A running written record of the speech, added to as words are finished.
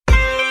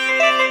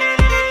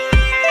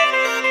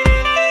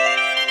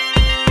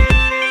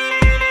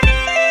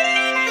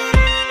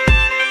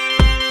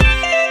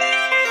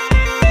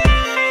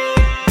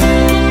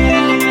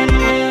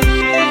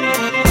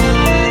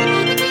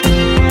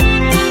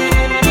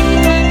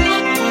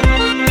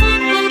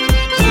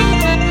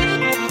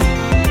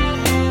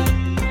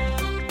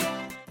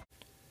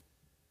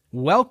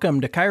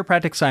Welcome to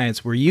Chiropractic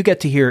Science, where you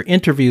get to hear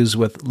interviews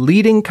with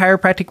leading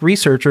chiropractic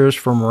researchers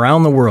from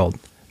around the world.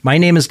 My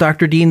name is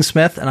Dr. Dean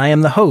Smith, and I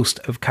am the host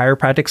of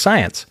Chiropractic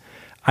Science.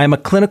 I am a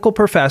clinical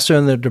professor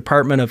in the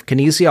Department of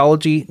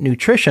Kinesiology,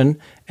 Nutrition,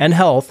 and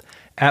Health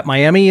at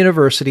Miami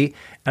University,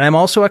 and I'm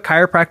also a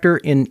chiropractor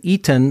in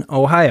Eaton,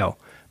 Ohio.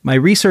 My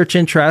research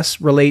interests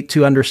relate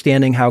to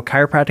understanding how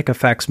chiropractic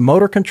affects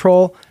motor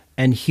control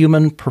and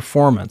human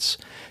performance.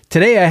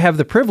 Today, I have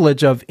the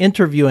privilege of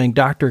interviewing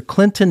Dr.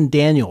 Clinton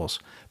Daniels.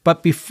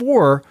 But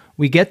before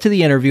we get to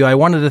the interview, I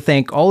wanted to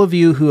thank all of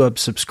you who have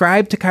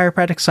subscribed to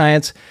Chiropractic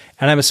Science,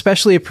 and I'm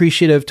especially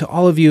appreciative to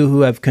all of you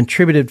who have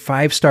contributed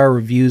 5-star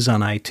reviews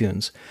on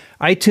iTunes.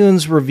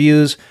 iTunes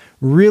reviews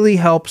really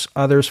helps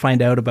others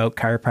find out about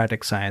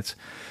chiropractic science.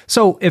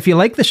 So if you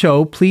like the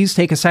show, please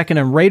take a second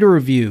and write a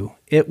review.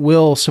 It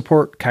will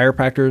support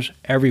chiropractors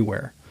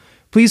everywhere.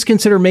 Please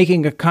consider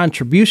making a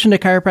contribution to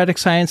Chiropractic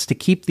Science to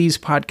keep these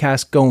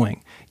podcasts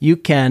going. You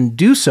can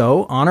do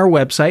so on our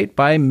website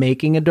by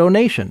making a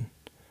donation.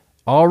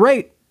 All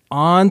right,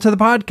 on to the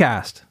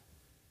podcast.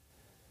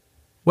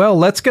 Well,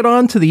 let's get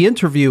on to the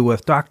interview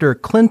with Dr.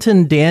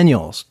 Clinton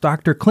Daniels.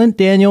 Dr. Clint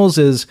Daniels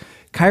is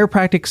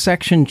Chiropractic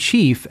Section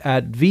Chief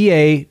at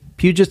VA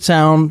Puget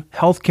Sound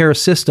Healthcare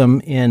System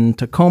in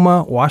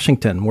Tacoma,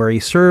 Washington, where he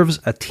serves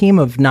a team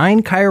of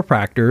 9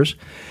 chiropractors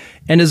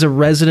and is a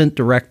resident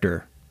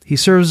director. He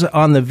serves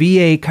on the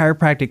VA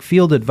Chiropractic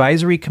Field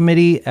Advisory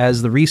Committee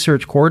as the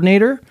research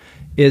coordinator,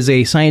 is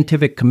a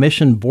scientific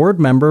commission board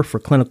member for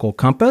Clinical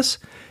Compass,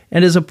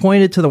 and is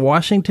appointed to the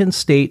Washington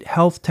State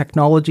Health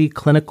Technology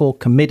Clinical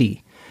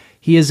Committee.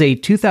 He is a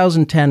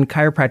 2010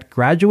 chiropractic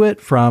graduate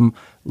from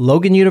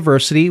Logan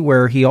University,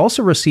 where he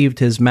also received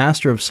his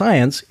Master of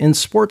Science in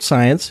Sports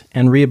Science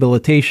and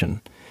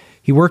Rehabilitation.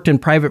 He worked in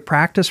private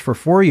practice for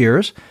 4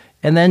 years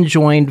and then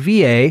joined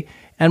VA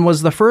and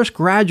was the first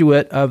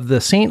graduate of the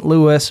St.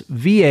 Louis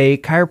VA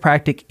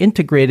Chiropractic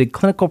Integrated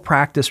Clinical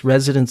Practice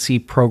Residency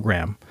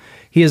Program.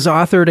 He has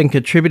authored and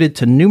contributed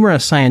to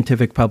numerous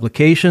scientific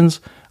publications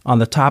on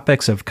the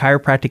topics of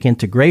chiropractic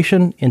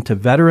integration into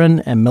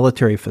veteran and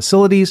military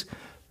facilities,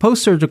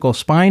 post-surgical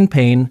spine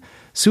pain,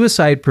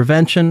 suicide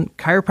prevention,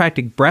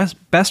 chiropractic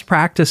best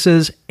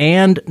practices,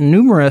 and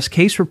numerous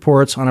case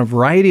reports on a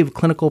variety of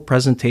clinical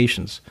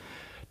presentations.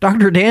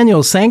 Dr.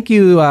 Daniels, thank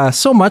you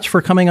so much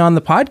for coming on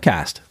the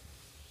podcast.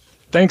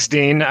 Thanks,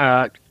 Dean.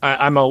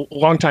 I'm a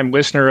longtime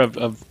listener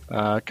of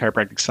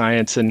Chiropractic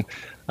Science and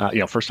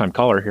first-time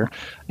caller here,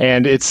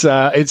 and it's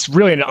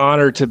really an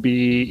honor to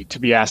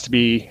be asked to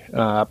be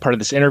part of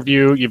this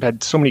interview. You've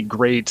had so many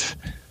great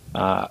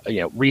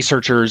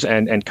researchers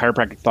and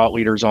chiropractic thought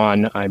leaders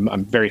on.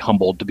 I'm very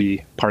humbled to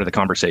be part of the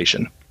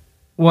conversation.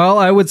 Well,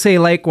 I would say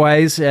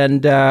likewise,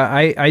 and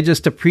I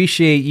just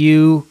appreciate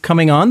you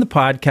coming on the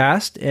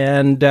podcast,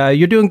 and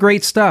you're doing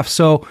great stuff.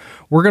 So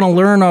we're going to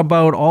learn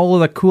about all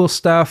of the cool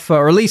stuff,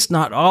 or at least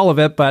not all of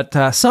it,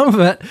 but some of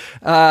it.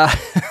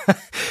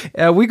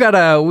 We've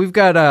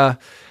got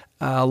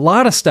a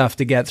lot of stuff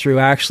to get through,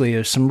 actually.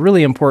 There's some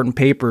really important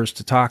papers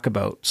to talk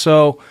about.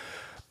 So,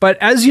 but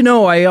as you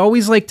know, I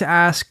always like to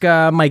ask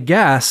my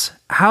guests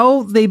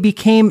how they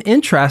became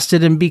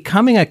interested in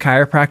becoming a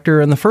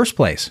chiropractor in the first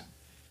place.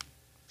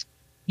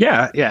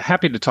 Yeah,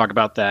 happy to talk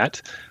about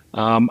that.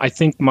 I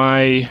think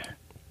my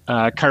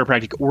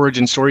chiropractic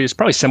origin story is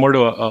probably similar to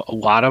a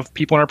lot of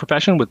people in our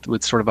profession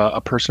with sort of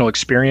a personal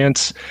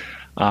experience.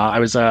 I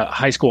was a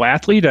high school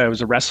athlete. I was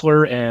a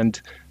wrestler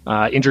and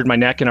injured my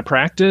neck in a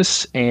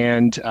practice,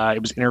 and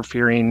it was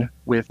interfering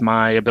with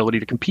my ability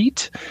to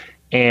compete.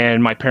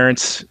 And my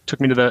parents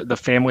took me to the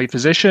family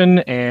physician,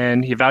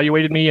 and he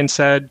evaluated me and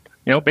said,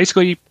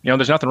 basically,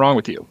 there's nothing wrong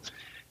with you.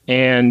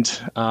 And,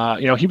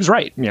 he was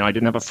right. I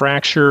didn't have a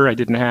fracture. I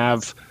didn't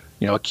have,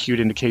 acute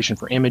indication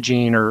for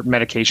imaging or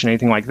medication,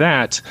 anything like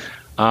that.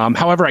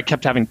 However, I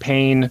kept having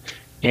pain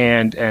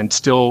and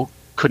still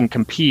couldn't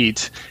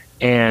compete.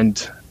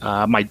 And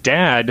my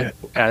dad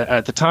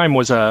at the time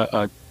was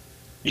a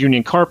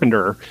union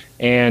carpenter,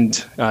 and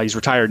he's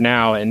retired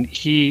now. And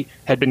he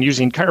had been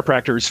using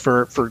chiropractors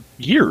for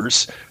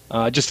years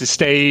just to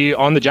stay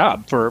on the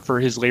job for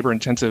his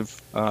labor-intensive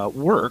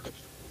work.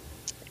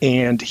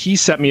 And he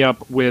set me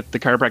up with the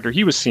chiropractor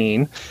he was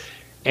seeing.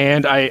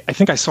 And I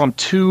think I saw him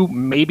 2,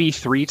 maybe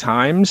 3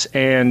 times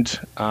and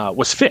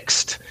was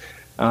fixed.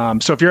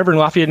 So if you're ever in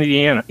Lafayette,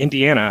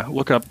 Indiana,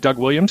 look up Doug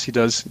Williams. He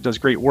does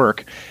great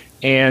work.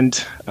 And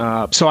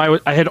so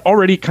I had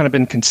already kind of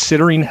been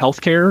considering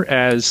healthcare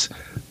as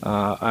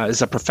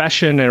a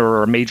profession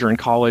or a major in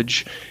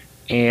college.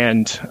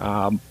 And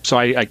so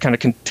I kind of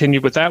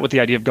continued with that, with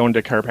the idea of going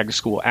to chiropractic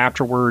school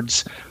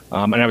afterwards.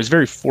 And I was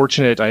very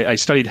fortunate. I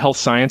studied health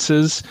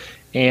sciences,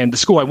 and the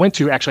school I went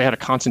to actually had a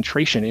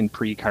concentration in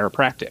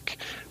pre-chiropractic,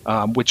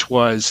 which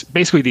was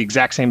basically the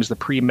exact same as the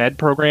pre-med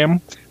program,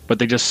 but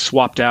they just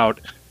swapped out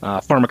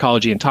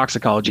pharmacology and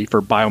toxicology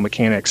for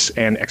biomechanics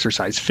and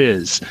exercise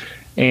phys.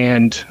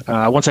 And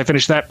once I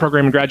finished that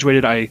program and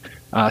graduated, I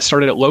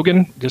started at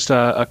Logan just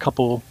a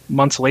couple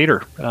months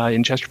later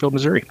in Chesterfield,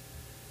 Missouri.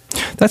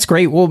 That's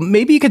great. Well,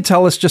 maybe you could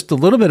tell us just a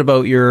little bit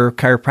about your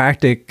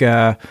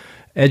chiropractic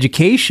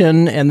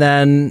education, and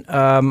then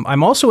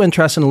I'm also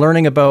interested in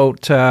learning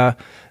about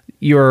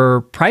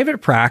your private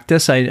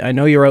practice. I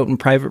know you're out in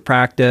private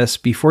practice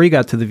before you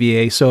got to the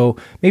VA, so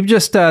maybe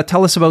just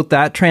tell us about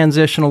that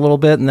transition a little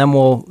bit, and then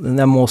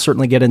we'll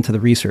certainly get into the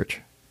research.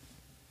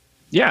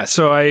 Yeah.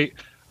 So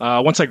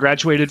once I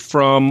graduated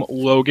from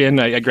Logan,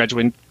 I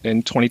graduated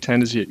in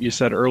 2010, as you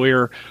said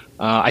earlier.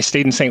 I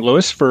stayed in St.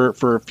 Louis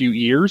for a few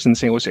years in the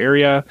St. Louis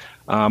area.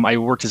 I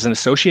worked as an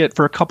associate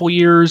for a couple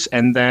years,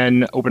 and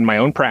then opened my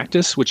own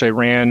practice, which I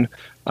ran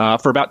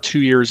for about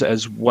 2 years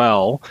as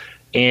well.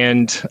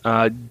 And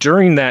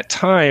during that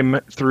time,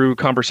 through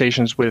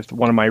conversations with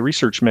one of my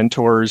research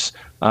mentors,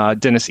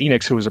 Dennis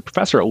Enix, who was a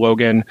professor at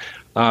Logan,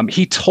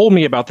 he told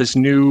me about this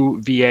new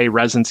VA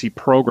residency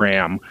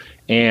program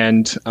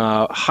and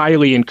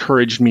highly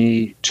encouraged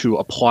me to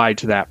apply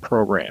to that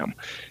program.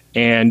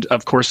 And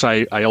of course,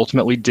 I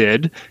ultimately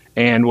did,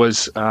 and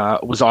was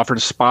offered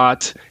a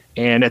spot.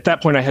 And at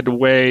that point, I had to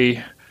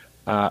weigh,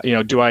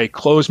 do I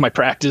close my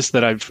practice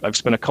that I've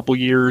spent a couple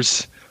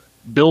years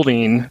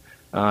building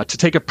to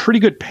take a pretty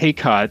good pay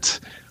cut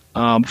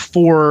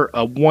for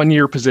a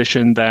 1-year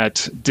position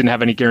that didn't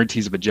have any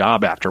guarantees of a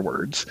job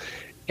afterwards.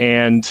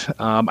 And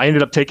I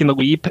ended up taking the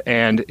leap,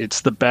 and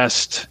it's the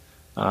best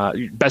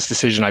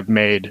decision I've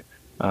made,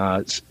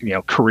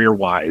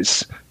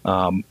 career-wise.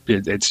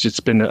 It's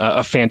just been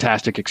a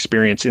fantastic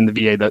experience in the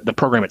VA. The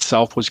program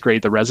itself was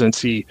great, the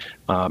residency,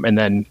 and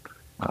then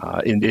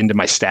into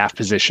my staff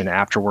position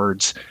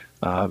afterwards.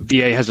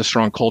 VA has a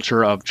strong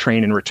culture of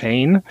train and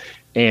retain,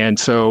 and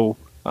so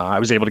I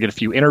was able to get a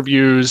few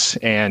interviews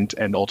and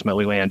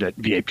ultimately land at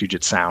VA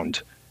Puget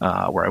Sound,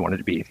 where I wanted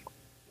to be.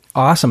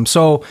 Awesome.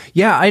 So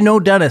yeah, I know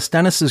Dennis.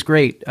 Dennis is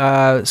great.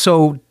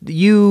 So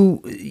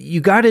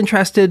you got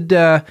interested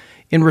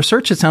in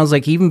research, it sounds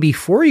like, even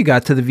before you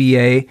got to the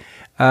VA.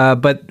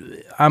 But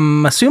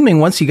I'm assuming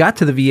once you got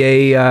to the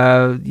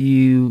VA,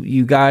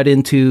 you got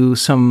into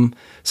some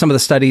of the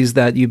studies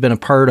that you've been a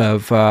part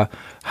of.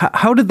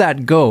 How did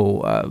that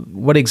go?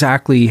 What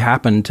exactly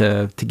happened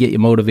to get you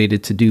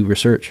motivated to do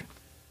research?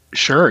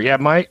 Sure. Yeah.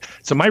 My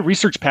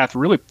research path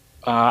really,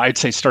 I'd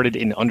say, started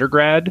in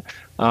undergrad.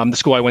 The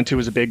school I went to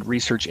was a big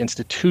research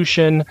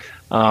institution.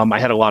 I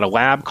had a lot of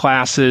lab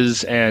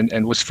classes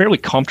and was fairly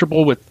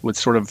comfortable with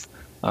sort of,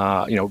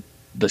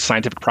 the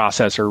scientific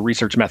process or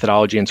research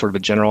methodology in sort of a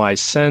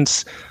generalized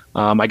sense.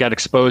 I got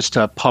exposed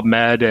to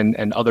PubMed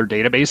and other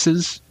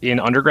databases in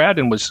undergrad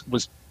and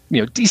was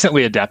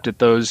decently adept at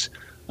those,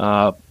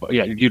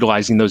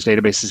 utilizing those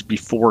databases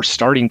before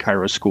starting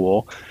chiro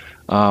school.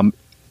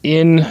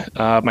 In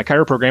my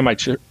chiro program, I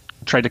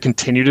tried to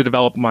continue to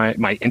develop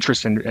my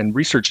interest in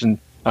research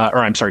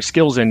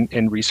skills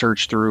in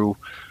research through,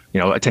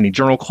 attending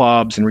journal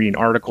clubs and reading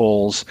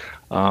articles.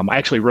 I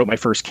actually wrote my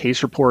first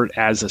case report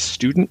as a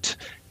student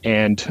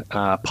and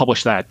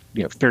published that,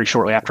 very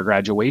shortly after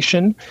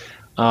graduation.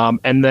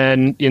 And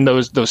then in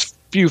those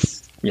few,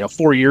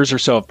 4 years or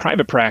so of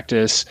private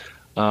practice,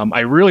 I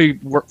really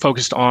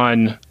focused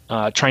on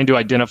trying to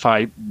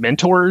identify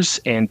mentors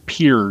and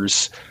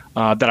peers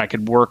that I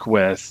could work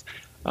with.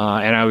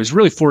 And I was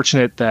really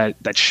fortunate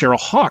that Cheryl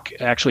Hawk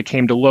actually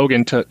came to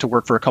Logan to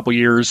work for a couple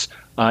years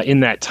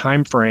in that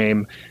time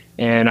frame.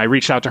 And I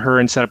reached out to her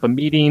and set up a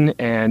meeting,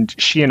 and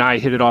she and I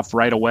hit it off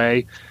right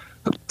away.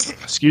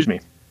 Excuse me.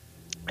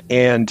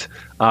 And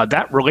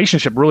that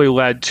relationship really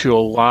led to a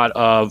lot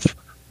of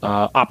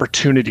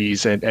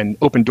opportunities and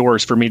open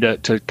doors for me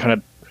to kind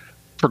of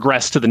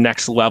progress to the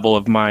next level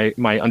of my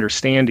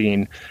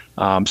understanding.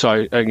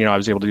 So I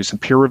was able to do some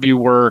peer review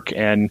work,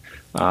 and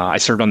I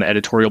served on the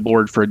editorial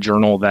board for a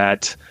journal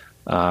that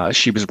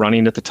she was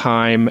running at the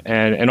time,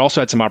 and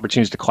also had some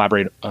opportunities to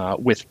collaborate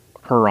with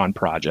her on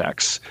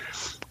projects.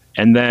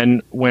 And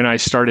then when I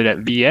started at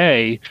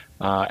VA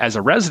as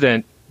a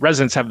resident,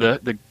 residents have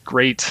the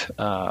great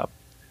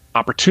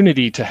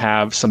opportunity to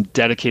have some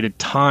dedicated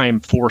time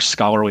for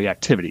scholarly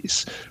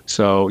activities.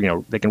 So,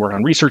 they can work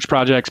on research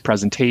projects,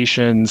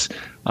 presentations.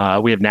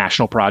 We have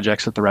national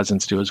projects that the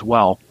residents do as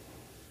well.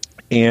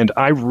 And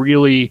I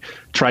really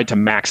tried to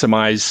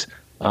maximize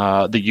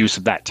the use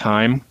of that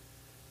time.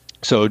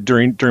 So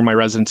during my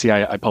residency,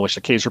 I published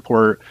a case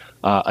report,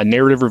 a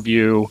narrative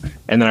review,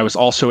 and then I was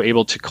also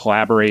able to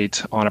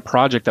collaborate on a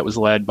project that was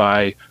led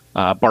by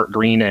Bart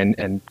Green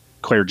and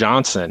Claire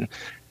Johnson.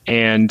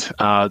 And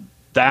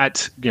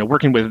that,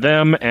 working with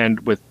them and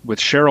with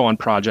Cheryl on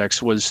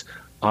projects was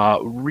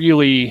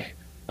really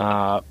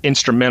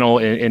instrumental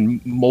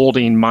in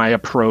molding my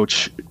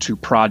approach to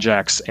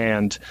projects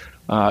and,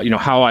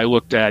 how I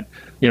looked at,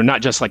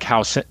 not just like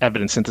how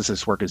evidence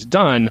synthesis work is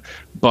done,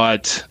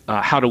 but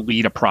how to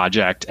lead a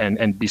project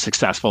and be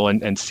successful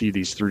and see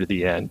these through to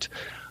the end.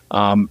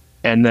 And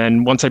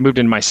then once I moved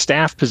into my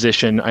staff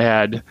position, I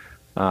had,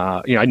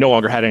 I no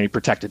longer had any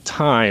protected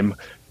time,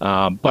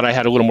 but I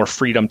had a little more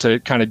freedom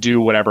to kind of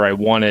do whatever I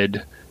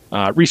wanted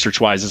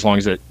research-wise, as long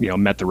as it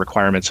met the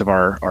requirements of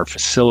our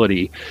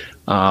facility.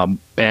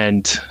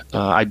 And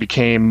I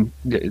became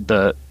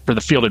for for the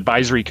Field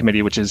Advisory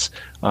Committee, which is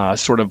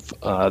sort of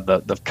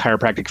the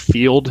chiropractic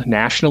field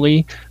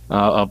nationally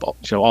of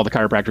all the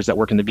chiropractors that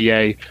work in the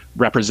VA,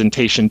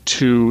 representation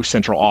to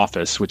central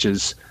office, which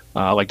is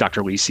like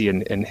Dr. Lisi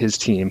and his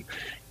team.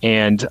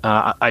 And in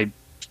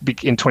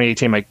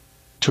 2018, I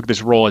took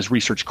this role as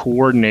research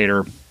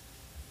coordinator,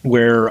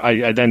 where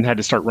I then had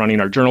to start running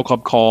our journal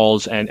club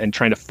calls and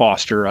trying to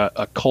foster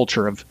a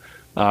culture of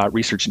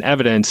research and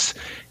evidence.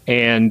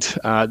 And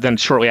then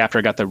shortly after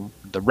I got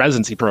the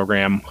residency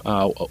program,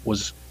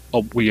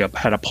 we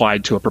had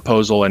applied to a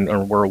proposal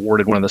and were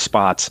awarded one of the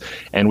spots.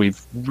 And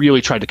we've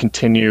really tried to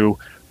continue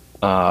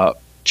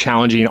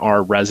challenging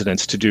our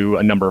residents to do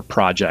a number of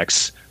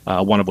projects,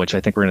 one of which I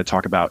think we're going to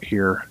talk about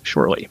here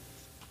shortly.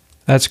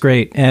 That's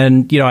great.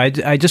 And,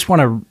 I just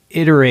want to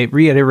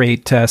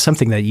reiterate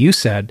something that you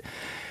said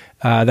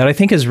that I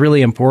think is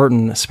really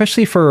important,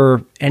 especially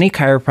for any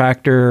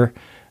chiropractor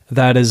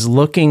that is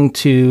looking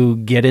to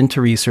get into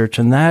research.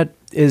 And that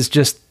is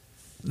just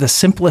the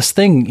simplest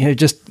thing.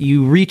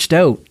 You reached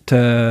out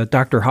to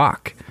Dr.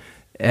 Hawk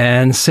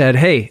and said,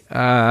 hey,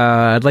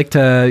 I'd like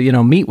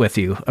to, meet with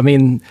you. I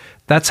mean,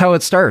 that's how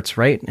it starts,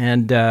 right?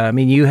 And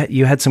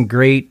you had some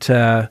great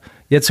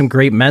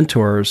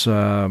mentors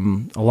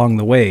along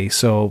the way.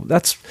 So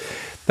that's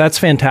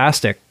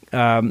fantastic.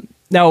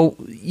 Now,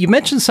 you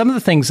mentioned some of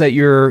the things that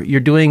you're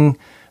doing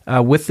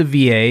with the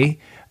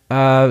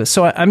VA.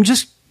 So I'm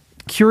just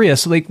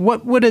curious, like,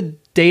 what would a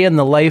day in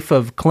the life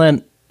of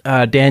Clint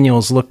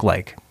Daniels look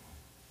like?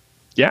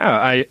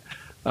 Yeah,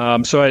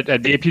 so at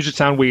VA Puget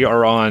Sound, we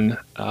are on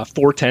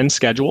 4-10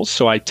 schedules.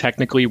 So I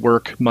technically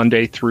work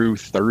Monday through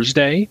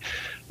Thursday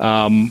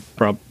from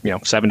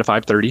 7 to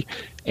 5:30.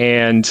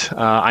 And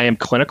I am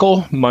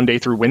clinical Monday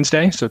through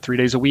Wednesday, so 3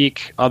 days a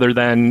week, other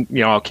than,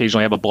 I'll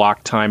occasionally have a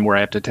block time where I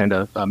have to attend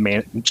a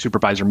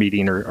supervisor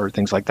meeting or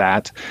things like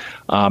that.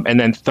 And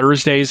then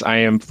Thursdays, I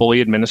am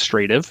fully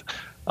administrative.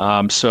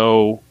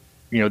 So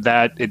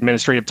that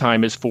administrative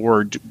time is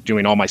for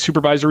doing all my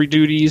supervisory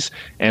duties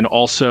and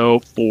also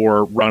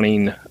for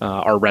running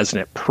our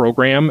resident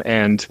program,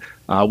 and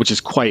which is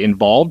quite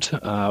involved.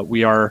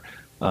 We are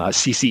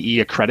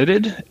CCE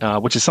accredited,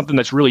 which is something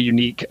that's really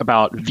unique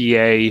about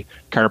VA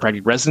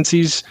chiropractic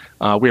residencies.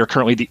 We are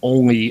currently the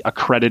only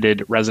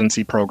accredited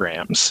residency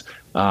programs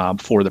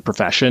for the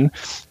profession.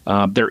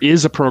 There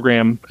is a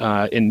program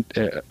in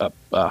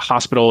a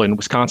hospital in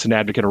Wisconsin,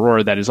 Advocate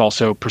Aurora, that is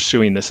also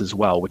pursuing this as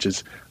well, which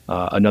is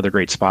another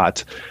great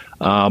spot.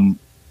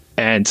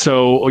 And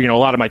so, a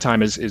lot of my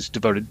time is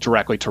devoted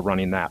directly to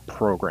running that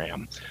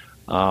program.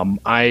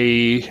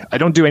 I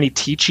don't do any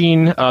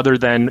teaching other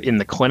than in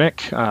the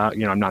clinic. I'm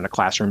not in a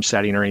classroom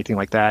setting or anything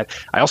like that.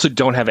 I also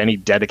don't have any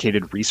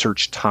dedicated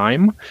research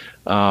time.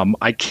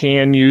 I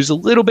can use a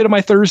little bit of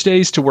my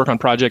Thursdays to work on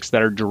projects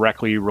that are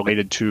directly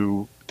related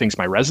to things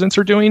my residents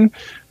are doing.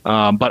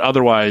 But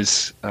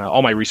otherwise,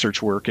 all my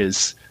research work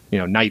is,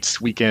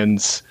 nights,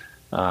 weekends,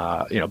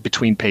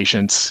 between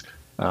patients,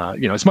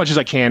 as much as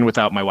I can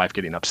without my wife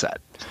getting upset.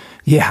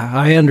 Yeah,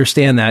 I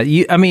understand that.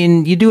 You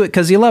do it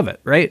because you love it,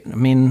 right? I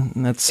mean,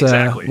 that's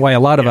exactly why a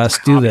lot of us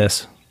do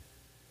this.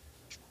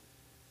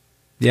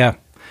 Yeah,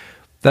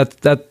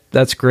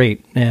 that's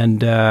great.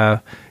 And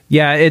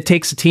it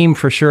takes a team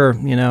for sure.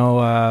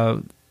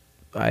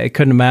 I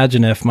couldn't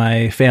imagine if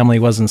my family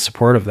wasn't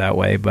supportive that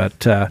way,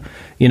 but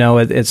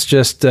it's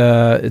just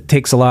it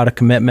takes a lot of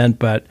commitment.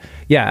 But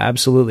yeah,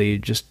 absolutely, you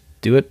just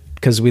do it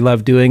because we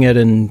love doing it,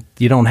 and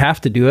you don't have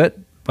to do it.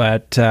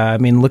 But we're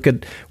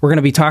going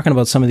to be talking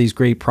about some of these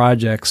great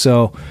projects.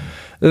 So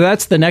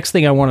that's the next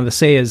thing I wanted to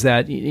say is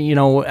that,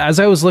 as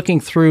I was looking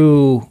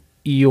through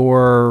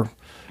your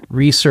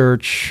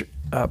research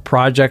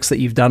projects that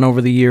you've done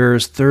over the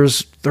years,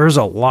 there's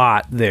a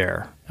lot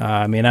there.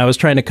 I was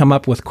trying to come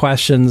up with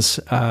questions.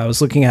 I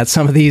was looking at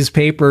some of these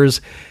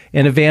papers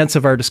in advance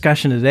of our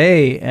discussion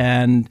today,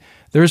 and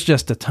there's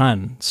just a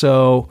ton.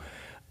 So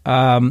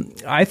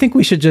I think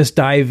we should just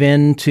dive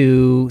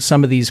into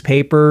some of these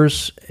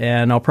papers,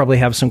 and I'll probably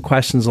have some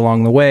questions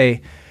along the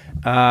way.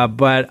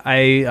 But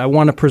I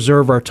want to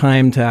preserve our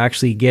time to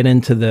actually get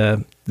into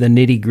the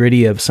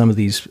nitty-gritty of some of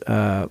these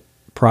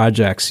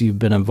projects you've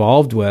been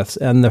involved with.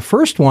 And the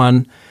first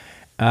one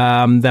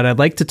that I'd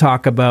like to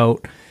talk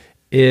about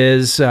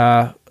is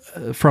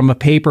from a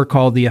paper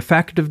called The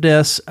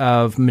Effectiveness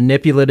of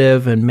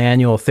Manipulative and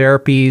Manual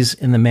Therapies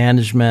in the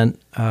Management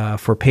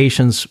for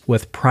Patients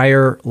with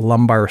Prior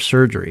Lumbar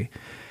Surgery.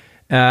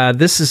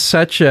 This is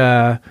such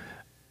a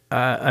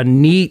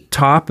neat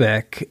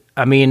topic.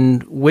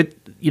 What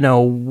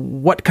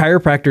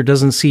chiropractor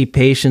doesn't see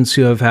patients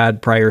who have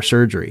had prior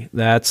surgery?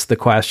 That's the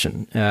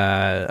question.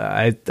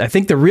 I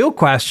think the real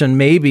question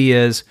maybe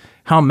is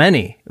how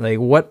many? Like,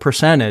 what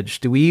percentage?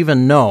 Do we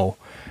even know?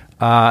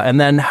 And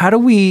then how do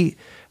we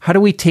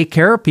take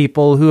care of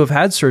people who have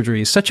had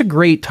surgery? Such a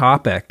great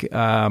topic.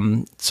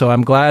 So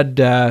I'm glad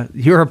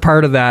you're a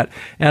part of that,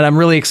 and I'm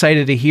really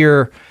excited to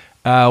hear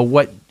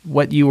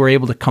what you were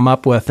able to come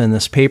up with in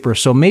this paper.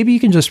 So maybe you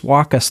can just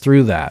walk us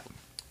through that.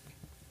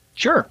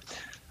 Sure.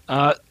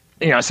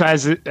 So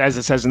as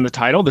it says in the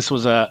title, this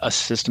was a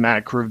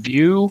systematic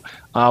review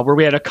where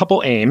we had a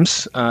couple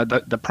aims.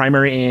 The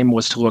primary aim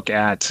was to look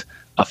at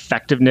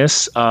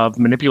effectiveness of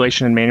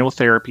manipulation and manual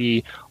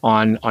therapy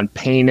on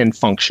pain and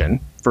function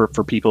for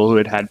people who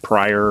had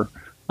prior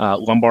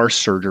lumbar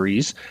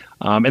surgeries.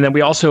 And then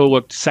we also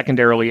looked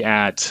secondarily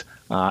at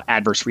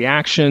adverse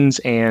reactions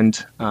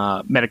and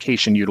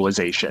medication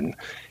utilization.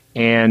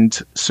 And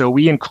so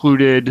we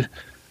included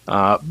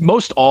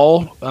most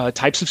all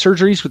types of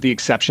surgeries, with the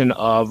exception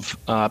of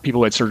people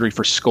who had surgery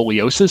for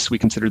scoliosis. We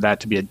considered that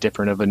to be a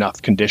different of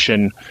enough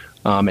condition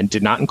and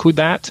did not include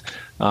that.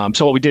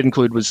 So what we did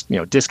include was,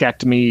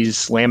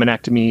 discectomies,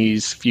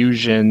 laminectomies,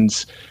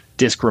 fusions,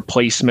 disc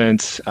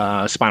replacements,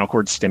 spinal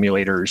cord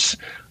stimulators.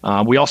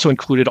 We also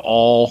included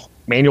all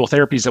manual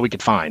therapies that we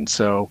could find.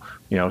 So,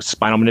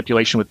 spinal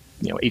manipulation with,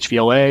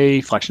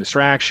 HVLA, flexion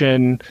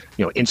distraction,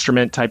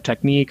 instrument type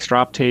techniques,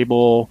 drop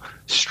table,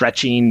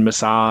 stretching,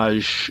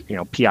 massage,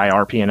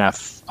 PIR,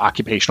 PNF,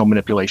 occupational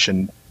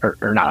manipulation,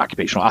 or not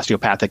occupational,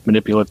 osteopathic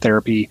manipulative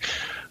therapy.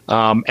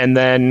 And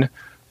then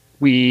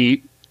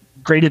we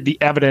graded the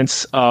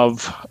evidence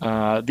of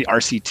the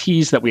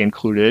RCTs that we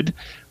included,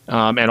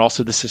 and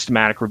also the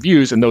systematic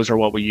reviews, and those are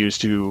what we use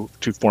to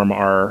form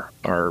our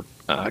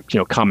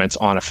comments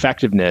on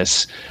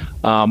effectiveness.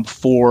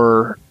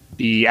 For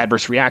the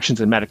adverse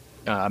reactions and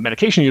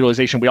medication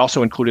utilization, we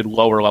also included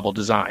lower level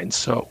designs.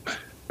 So,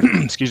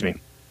 excuse me,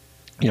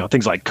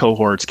 things like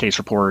cohorts, case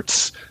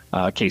reports,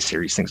 case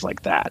series, things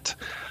like that.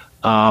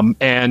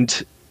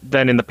 And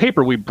then in the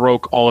paper, we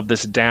broke all of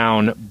this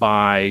down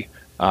by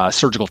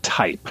surgical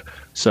type.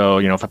 So,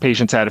 if a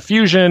patient's had a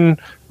fusion,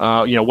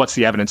 what's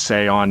the evidence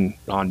say on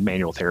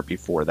manual therapy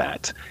for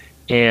that?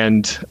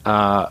 And,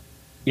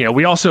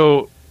 we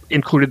also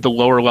included the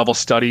lower level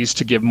studies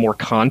to give more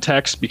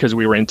context, because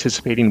we were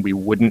anticipating we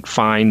wouldn't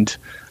find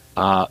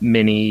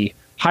many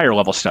higher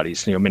level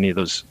studies, many of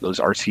those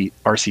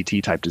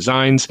RCT type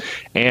designs.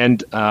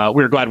 And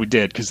we were glad we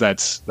did, because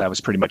that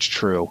was pretty much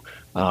true.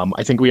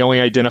 I think we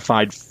only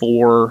identified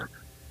 4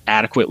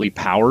 adequately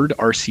powered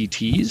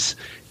RCTs,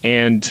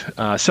 and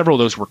several of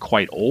those were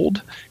quite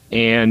old,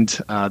 and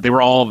they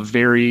were all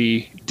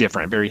very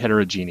different, very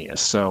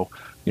heterogeneous. So,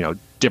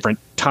 different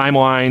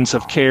timelines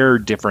of care,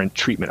 different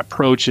treatment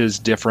approaches,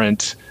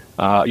 different,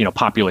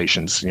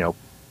 populations,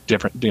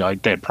 different,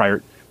 like they had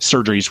prior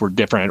surgeries were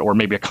different, or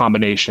maybe a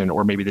combination,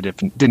 or maybe they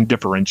didn't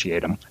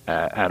differentiate them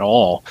at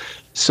all.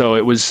 So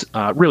it was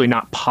really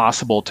not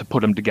possible to put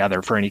them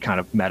together for any kind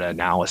of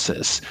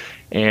meta-analysis.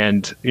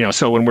 And,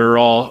 so when we were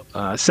all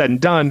said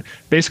and done,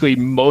 basically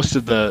most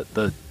of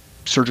the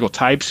surgical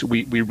types,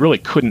 we really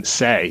couldn't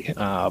say,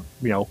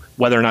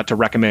 whether or not to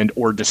recommend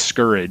or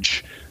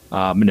discourage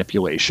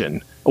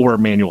manipulation or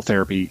manual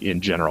therapy in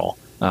general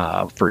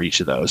for each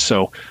of those.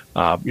 So,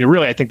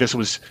 really, I think this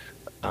was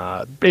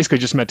basically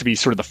just meant to be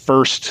sort of the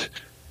first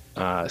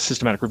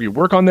systematic review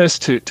work on this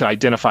to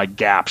identify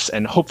gaps,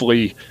 and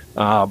hopefully,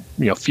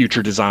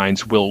 future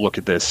designs will look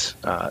at this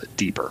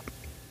deeper.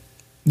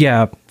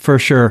 Yeah, for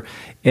sure.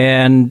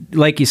 And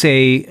like you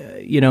say,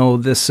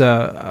 this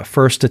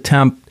first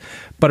attempt,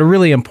 but a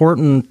really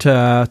important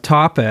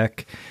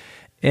topic.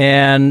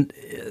 And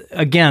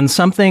again,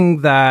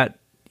 something that,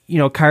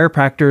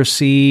 chiropractors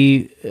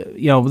see,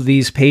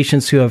 these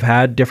patients who have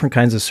had different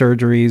kinds of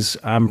surgeries,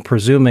 I'm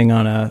presuming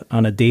on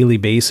a daily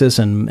basis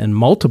and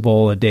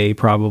multiple a day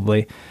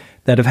probably,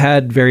 that have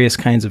had various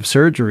kinds of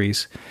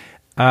surgeries.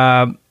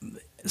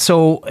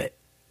 So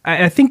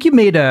I think you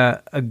made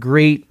a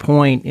great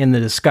point in the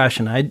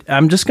discussion.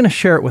 I'm just going to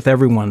share it with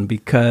everyone,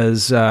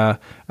 because I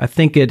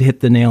think it hit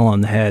the nail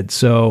on the head.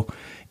 So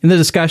in the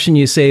discussion,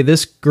 you say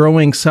this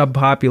growing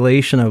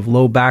subpopulation of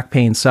low back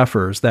pain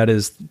sufferers, that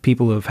is,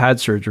 people who have had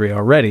surgery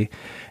already,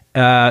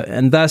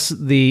 and thus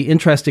the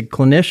interested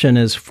clinician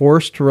is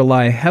forced to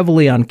rely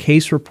heavily on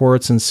case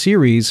reports and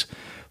series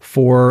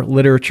for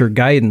literature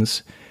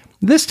guidance.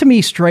 This to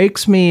me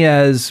strikes me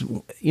as,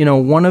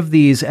 one of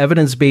these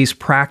evidence-based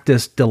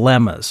practice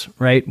dilemmas,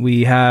 right?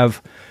 We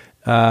have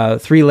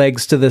 3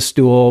 legs to the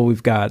stool.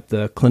 We've got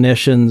the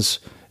clinician's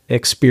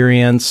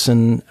experience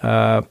and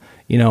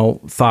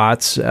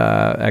thoughts,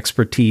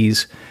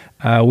 expertise.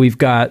 We've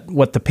got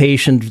what the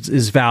patient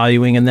is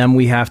valuing, and then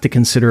we have to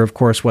consider, of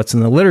course, what's in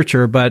the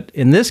literature. But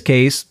in this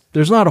case,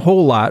 there's not a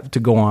whole lot to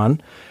go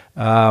on.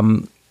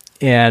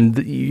 And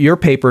your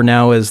paper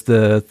now is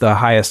the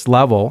highest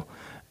level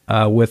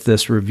with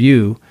this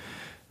review.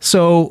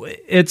 So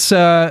it's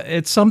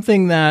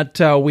something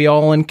that we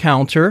all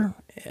encounter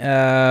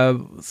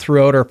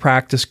throughout our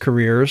practice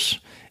careers,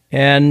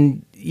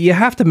 and you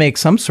have to make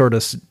some sort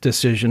of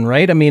decision,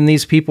 right? I mean,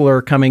 these people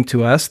are coming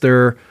to us.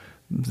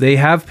 They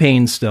have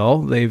pain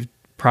still. They've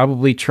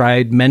probably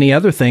tried many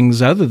other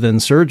things other than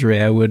surgery,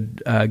 I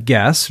would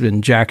guess,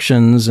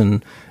 injections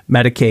and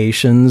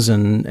medications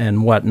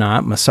and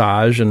whatnot,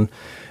 massage, and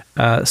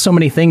so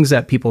many things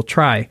that people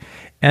try.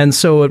 And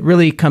so it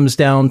really comes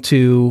down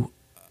to,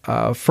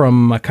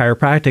 from a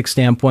chiropractic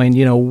standpoint,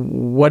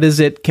 what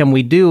is it can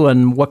we do,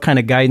 and what kind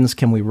of guidance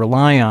can we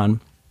rely on?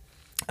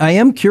 I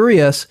am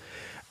curious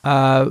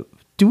to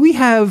do we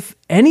have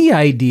any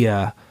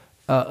idea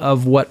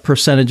of what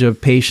percentage of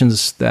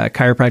patients that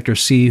chiropractors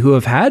see who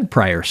have had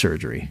prior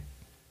surgery?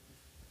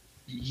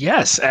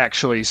 Yes,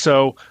 actually.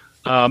 So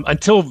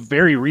until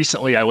very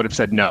recently, I would have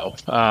said no.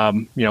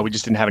 We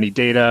just didn't have any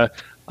data.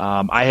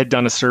 I had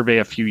done a survey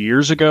a few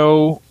years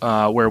ago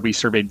where we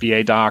surveyed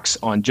VA docs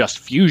on just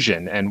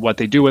fusion and what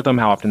they do with them,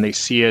 how often they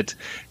see it.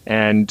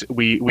 And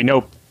we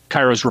know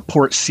chiros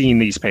report seeing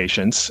these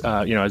patients.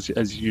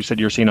 As you said,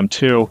 you're seeing them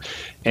too.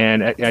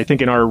 And I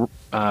think in our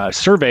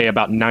survey,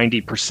 about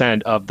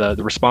 90% of the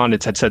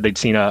respondents had said they'd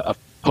seen a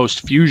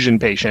post-fusion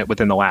patient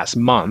within the last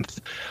month.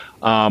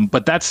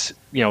 But that's,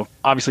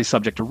 obviously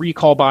subject to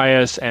recall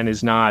bias and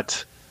is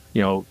not,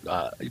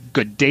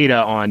 good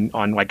data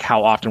on like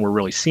how often we're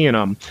really seeing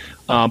them.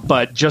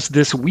 But just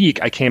this week,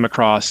 I came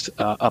across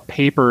a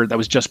paper that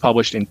was just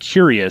published in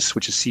Curious,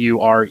 which is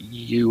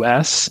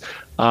CURUS,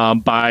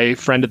 by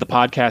friend of the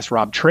podcast,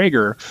 Rob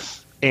Traeger.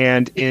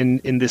 And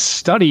in this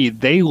study,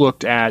 they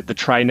looked at the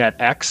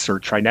TriNetX or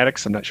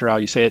TriNetX, I'm not sure how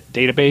you say it,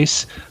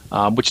 database,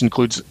 which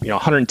includes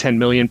 110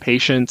 million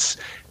patients.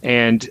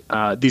 And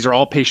these are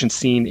all patients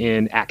seen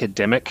in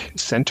academic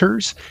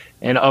centers.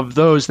 And of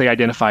those, they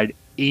identified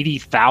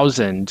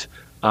 80,000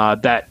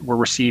 that were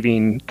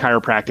receiving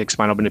chiropractic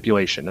spinal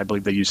manipulation. I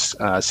believe they use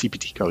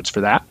CPT codes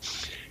for that.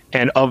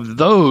 And of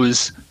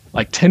those,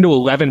 like 10 to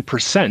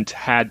 11%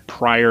 had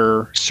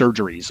prior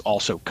surgeries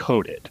also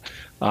coded.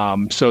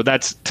 So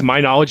that's, to my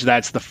knowledge,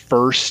 that's the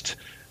first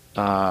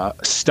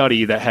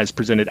study that has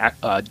presented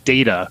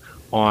data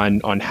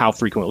on how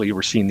frequently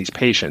we're seeing these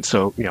patients.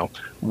 So,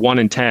 1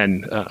 in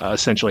 10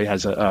 essentially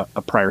has a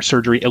prior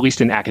surgery, at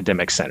least in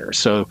academic centers.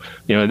 So,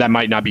 that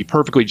might not be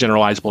perfectly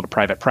generalizable to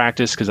private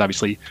practice because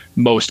obviously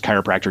most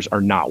chiropractors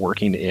are not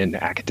working in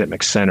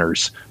academic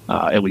centers,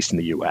 at least in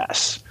the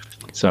U.S.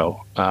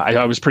 So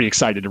I was pretty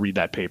excited to read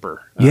that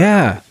paper.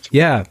 Yeah.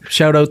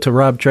 Shout out to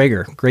Rob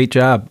Traeger. Great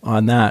job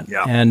on that.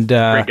 Yeah, and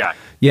great guy.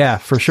 Yeah,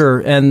 for sure.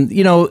 And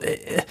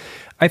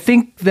I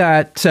think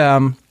that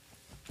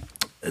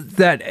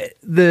that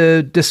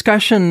the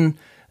discussion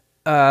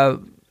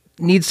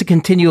needs to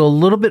continue a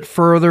little bit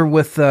further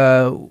with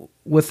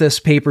this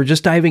paper.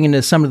 Just diving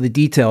into some of the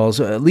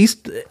details. At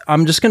least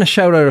I'm just going to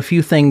shout out a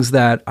few things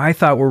that I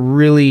thought were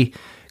really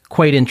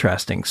quite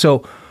interesting.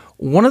 So,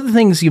 one of the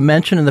things you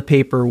mentioned in the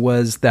paper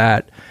was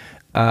that,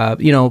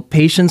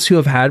 patients who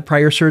have had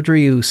prior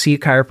surgery who see a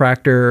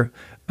chiropractor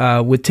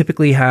would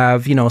typically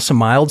have, some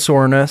mild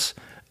soreness,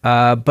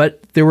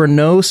 but there were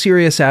no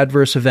serious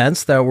adverse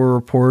events that were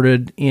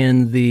reported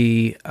in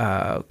the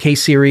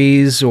case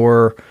series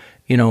or,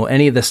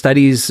 any of the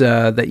studies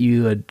that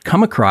you had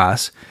come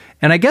across.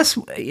 And I guess,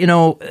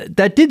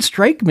 that did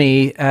strike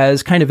me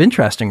as kind of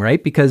interesting,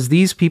 right? Because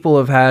these people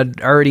have had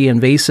already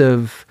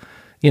invasive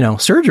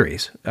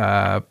surgeries,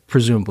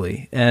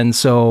 presumably. And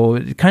so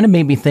it kind of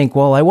made me think,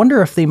 well, I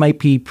wonder if they might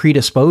be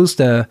predisposed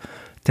to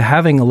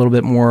having a little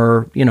bit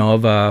more,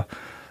 of a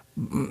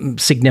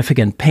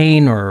significant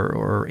pain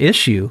or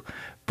issue,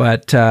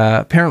 but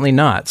apparently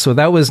not. So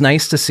that was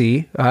nice to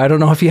see. I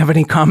don't know if you have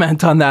any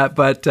comment on that,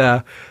 but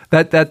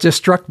that just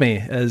struck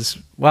me as,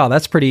 wow,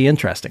 that's pretty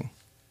interesting.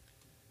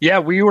 Yeah,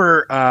 we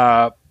were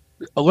a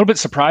little bit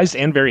surprised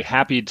and very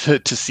happy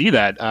to see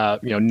that.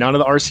 None of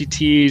the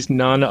RCTs,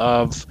 none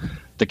of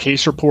the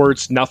case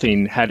reports,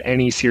 nothing had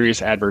any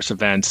serious adverse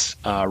events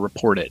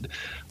reported.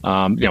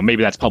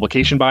 Maybe that's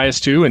publication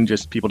bias too, and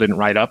just people didn't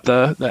write up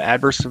the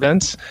adverse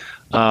events.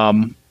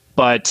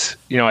 But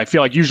I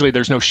feel like usually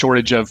there's no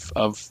shortage of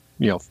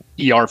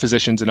ER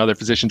physicians and other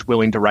physicians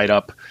willing to write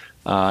up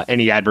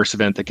any adverse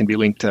event that can be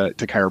linked to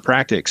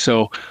chiropractic.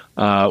 So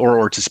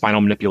or to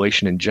spinal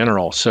manipulation in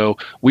general. So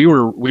we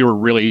were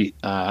really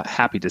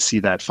happy to see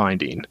that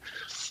finding.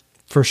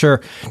 For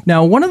sure.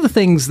 Now, one of the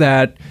things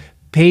that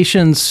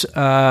patients,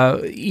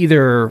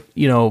 either,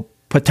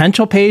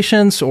 potential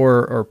patients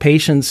or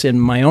patients in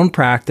my own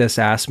practice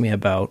ask me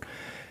about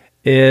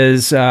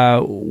is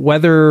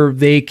whether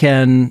they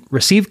can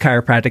receive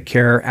chiropractic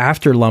care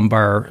after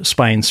lumbar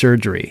spine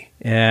surgery.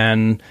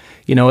 And,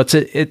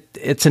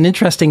 it's an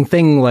interesting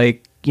thing.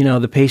 Like,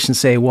 the patients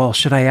say, well,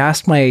 should I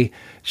ask my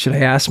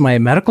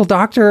medical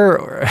doctor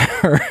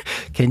or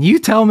can you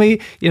tell me,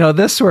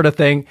 this sort of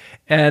thing.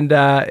 And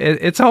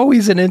it's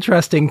always an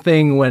interesting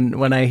thing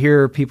when I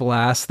hear people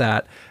ask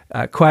that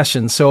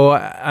question. So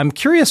I'm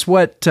curious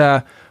what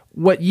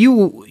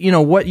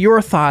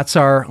your thoughts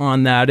are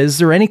on that. Is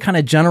there any kind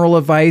of general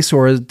advice,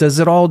 or does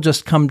it all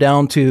just come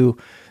down to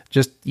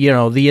just,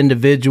 the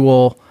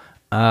individual,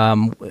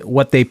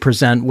 what they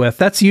present with?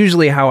 That's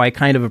usually how I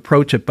kind of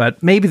approach it,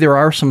 but maybe there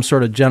are some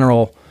sort of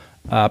general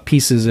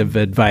pieces of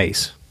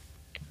advice.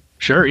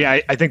 Sure. Yeah,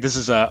 I think this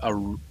is a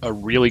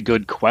really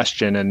good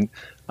question, and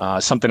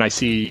something I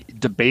see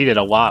debated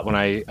a lot when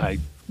I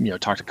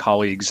talk to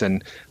colleagues,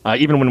 and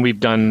even when we've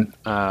done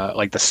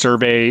like the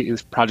survey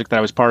project that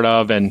I was part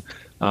of, and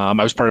I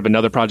was part of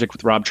another project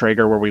with Rob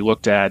Traeger where we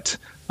looked at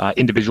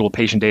individual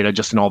patient data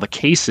just in all the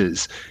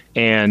cases.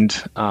 And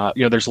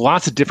there's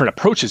lots of different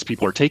approaches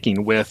people are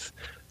taking with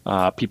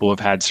people who have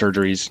had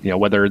surgeries,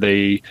 whether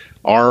they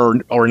are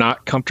or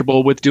not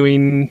comfortable with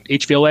doing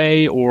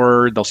HVLA,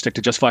 or they'll stick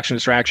to just flexion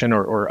distraction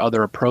or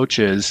other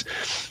approaches.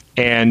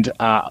 And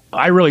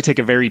I really take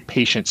a very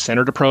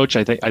patient-centered approach.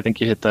 I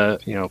think you hit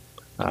the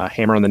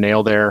hammer on the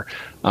nail there.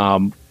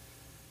 And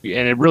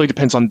it really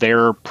depends on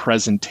their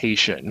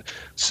presentation.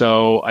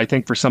 So I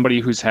think for somebody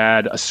who's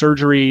had a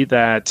surgery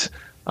that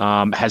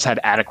has had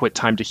adequate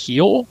time to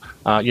heal,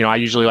 I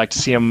usually like to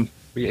see them,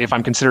 if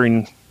I'm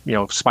considering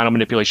spinal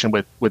manipulation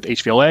with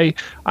HVLA,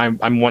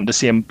 I'm wanting to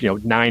see them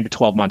 9 to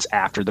 12 months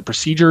after the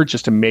procedure,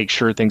 just to make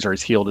sure things are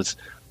as healed as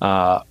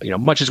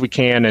much as we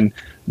can, and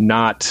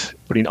not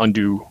putting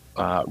undue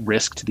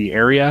risk to the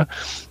area.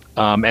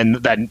 And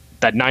that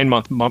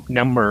 9-month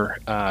number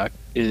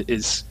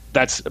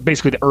that's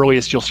basically the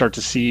earliest you'll start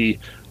to see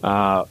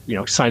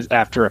signs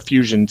after a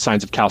fusion,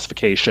 signs of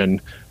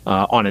calcification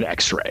on an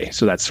X-ray.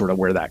 So that's sort of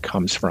where that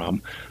comes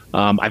from.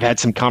 I've had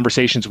some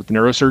conversations with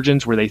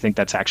neurosurgeons where they think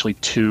that's actually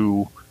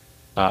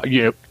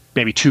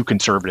maybe too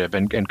conservative,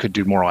 and could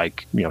do more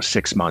like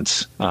 6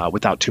 months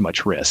without too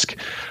much risk.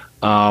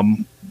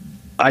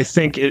 I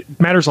think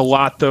it matters a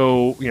lot,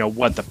 though,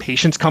 what the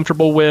patient's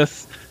comfortable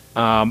with.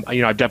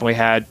 I've definitely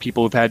had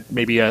people who've had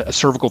maybe a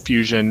cervical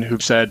fusion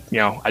who've said,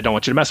 I don't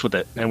want you to mess with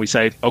it. And we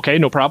say, okay,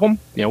 no problem.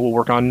 We'll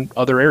work on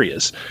other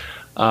areas.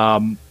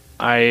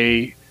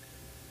 I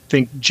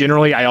think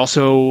generally I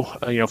also,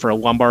 for a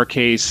lumbar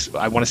case,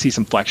 I want to see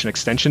some flexion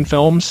extension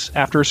films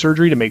after a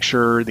surgery to make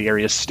sure the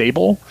area is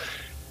stable.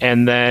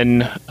 And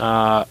then,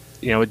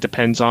 it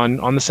depends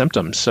on the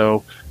symptoms.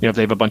 So, if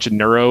they have a bunch of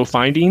neuro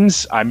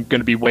findings, I'm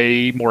going to be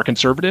way more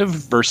conservative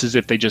versus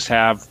if they just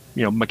have,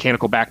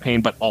 mechanical back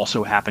pain, but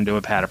also happen to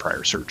have had a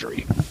prior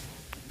surgery.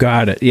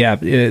 Got it.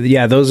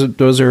 Yeah.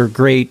 Those are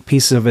great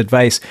pieces of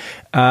advice.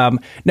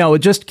 Now,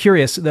 just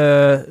curious,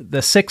 the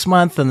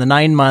 6-month and the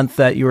 9-month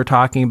that you were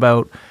talking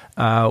about,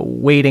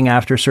 waiting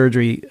after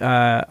surgery,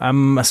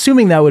 I'm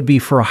assuming that would be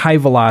for a high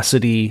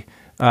velocity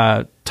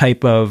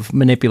type of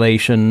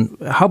manipulation.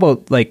 How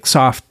about like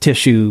soft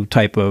tissue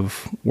type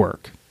of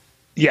work?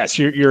 Yes,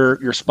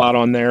 you're spot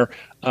on there.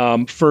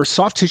 For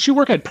soft tissue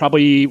work, I'd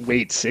probably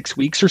wait 6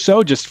 weeks or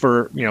so, just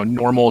for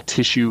normal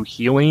tissue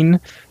healing,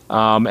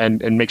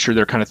 and make sure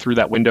they're kind of through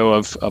that window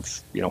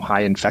of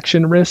high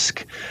infection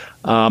risk.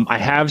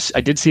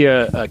 I did see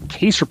a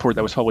case report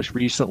that was published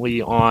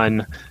recently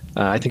on,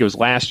 I think it was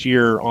last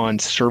year, on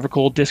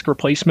cervical disc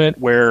replacement,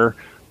 where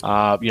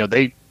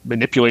they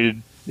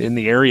manipulated in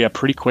the area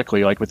pretty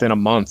quickly, like within a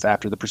month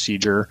after the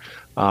procedure.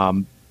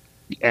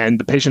 And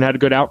the patient had a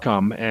good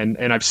outcome.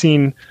 And I've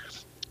seen,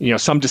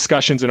 some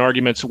discussions and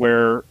arguments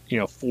where,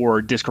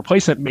 for disc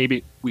replacement,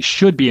 maybe we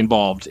should be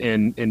involved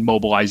in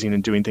mobilizing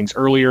and doing things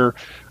earlier,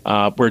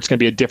 where it's going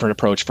to be a different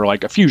approach for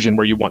like a fusion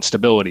where you want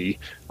stability.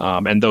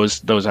 And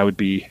those I would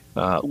be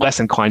less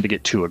inclined to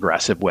get too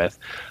aggressive with.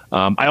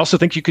 I also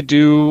think you could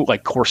do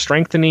like core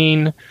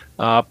strengthening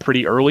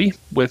pretty early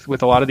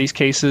with a lot of these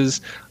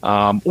cases,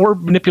 or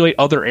manipulate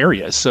other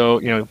areas. So,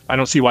 I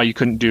don't see why you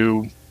couldn't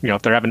do,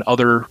 if they're having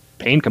other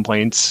pain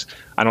complaints,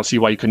 I don't see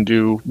why you couldn't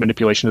do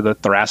manipulation of the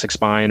thoracic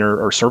spine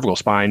or cervical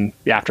spine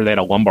after they had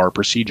a lumbar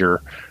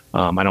procedure.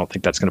 I don't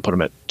think that's going to put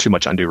them at too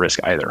much undue risk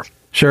either.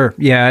 Sure.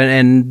 Yeah.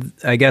 And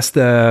I guess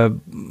the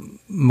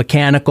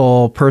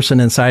mechanical person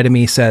inside of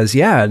me says,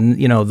 yeah, and,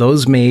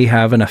 those may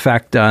have an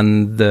effect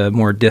on the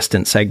more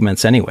distant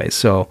segments anyway.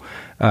 So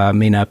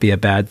may not be a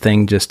bad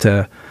thing just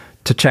to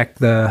check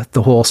the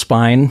whole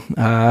spine.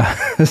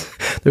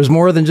 There's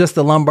more than just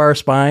the lumbar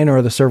spine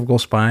or the cervical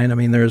spine. I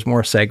mean, there's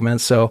more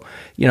segments. So,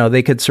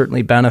 they could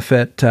certainly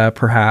benefit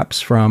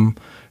perhaps from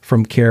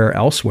care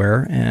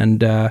elsewhere. And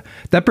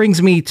that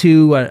brings me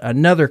to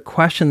another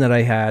question that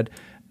I had.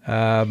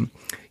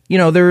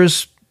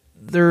 There's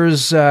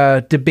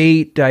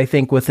debate, I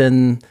think,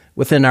 within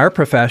our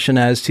profession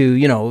as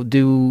to,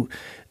 do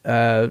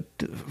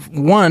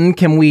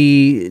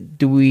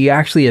we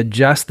actually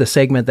adjust the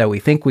segment that we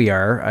think we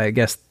are? I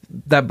guess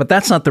but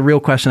that's not the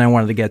real question I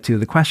wanted to get to.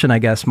 The question, I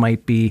guess,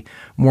 might be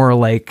more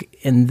like,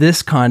 in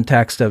this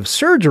context of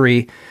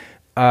surgery,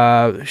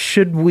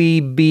 should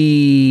we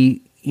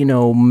be,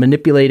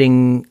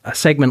 manipulating a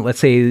segment, let's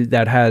say,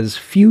 that has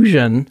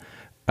fusion,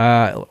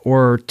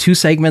 or 2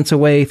 segments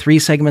away, 3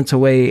 segments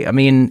away? I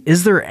mean,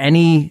 was there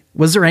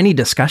any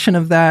discussion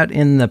of that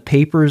in the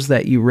papers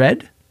that you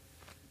read?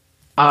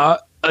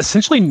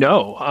 Essentially,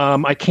 no.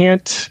 I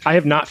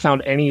have not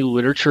found any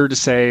literature to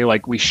say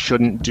like we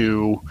shouldn't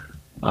do,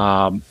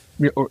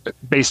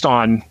 based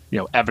on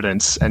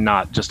evidence and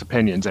not just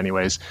opinions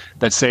anyways,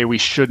 that say we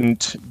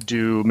shouldn't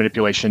do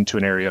manipulation to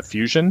an area of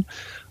fusion.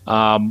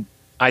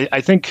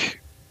 I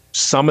think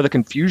some of the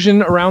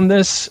confusion around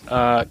this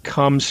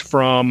comes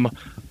from,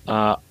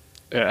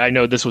 I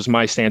know this was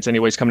my stance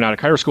anyways coming out of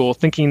chiro school,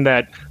 thinking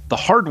that the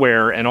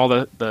hardware and all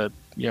the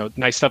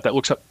nice stuff that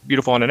looks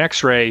beautiful on an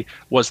X-ray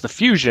was the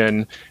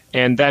fusion,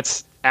 and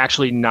that's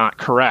actually not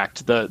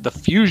correct. The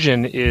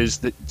fusion is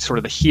the sort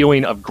of the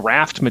healing of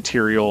graft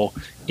material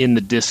in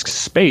the disc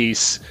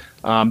space,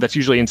 that's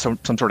usually in some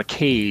sort of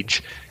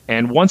cage,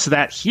 and once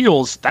that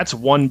heals, that's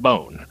one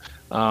bone.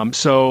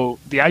 So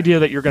the idea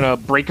that you're going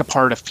to break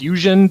apart a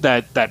fusion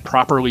that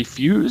properly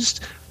fused,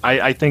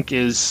 I think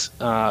is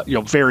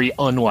very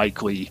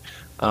unlikely.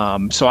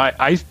 So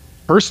I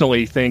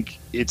personally think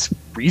it's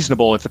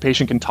reasonable if the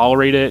patient can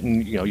tolerate it,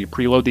 and you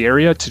preload the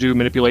area to do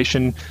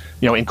manipulation,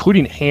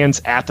 including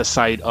hands at the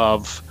site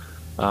of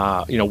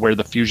where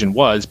the fusion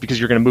was, because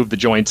you're going to move the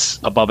joints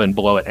above and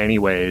below it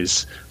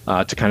anyways.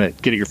 To kind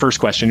of get at your first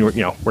question,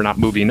 we're not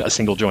moving a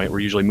single joint; we're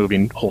usually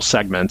moving whole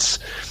segments.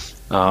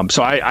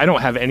 So I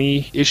don't have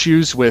any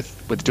issues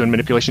with doing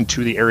manipulation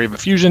to the area of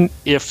effusion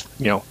if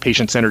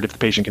patient-centered, if the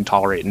patient can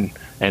tolerate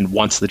and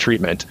wants the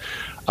treatment.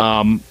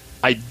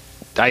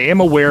 I am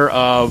aware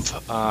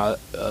of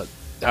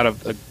out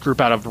of a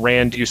group out of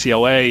RAND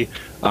UCLA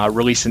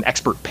released an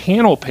expert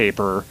panel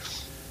paper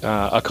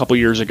a couple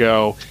years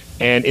ago,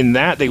 and in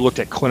that they looked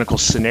at clinical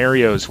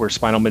scenarios where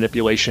spinal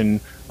manipulation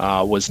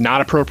was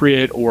not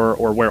appropriate or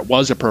where it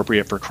was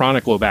appropriate for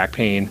chronic low back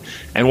pain.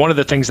 And one of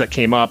the things that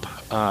came up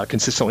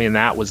consistently in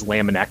that was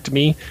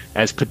laminectomy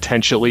as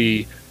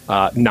potentially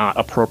not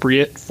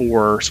appropriate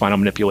for spinal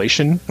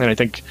manipulation. And I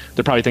think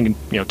they're probably thinking,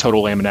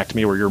 total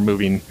laminectomy where you're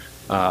moving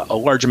a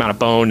large amount of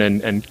bone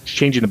and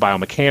changing the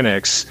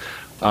biomechanics.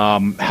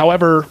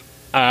 However,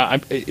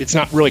 it's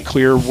not really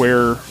clear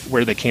where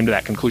they came to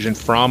that conclusion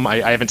from.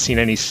 I haven't seen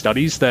any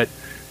studies that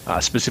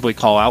specifically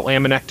call out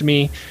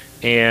laminectomy.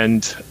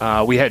 And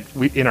we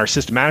in our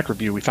systematic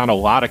review, we found a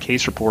lot of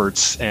case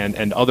reports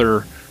and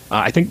other,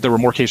 I think there were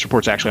more case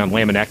reports actually on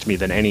laminectomy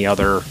than any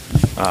other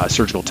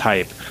surgical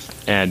type.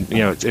 And,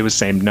 it was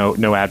same,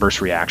 no adverse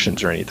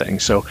reactions or anything.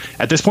 So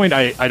at this point,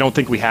 I don't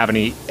think we have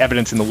any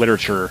evidence in the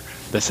literature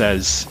that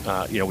says,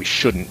 we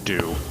shouldn't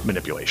do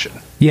manipulation.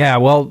 Yeah,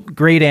 well,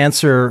 great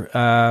answer.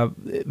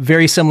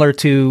 Very similar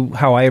to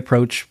how I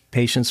approach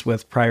patients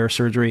with prior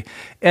surgery.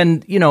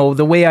 And,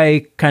 the way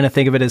I kind of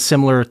think of it is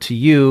similar to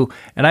you.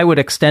 And I would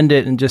extend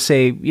it and just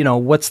say,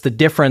 what's the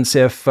difference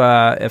if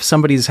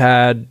somebody's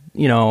had,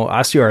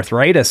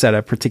 osteoarthritis at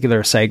a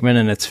particular segment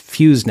and it's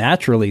fused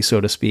naturally, so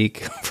to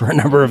speak, for a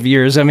number of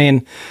years. I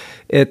mean,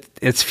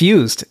 it's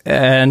fused.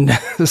 And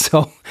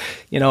so,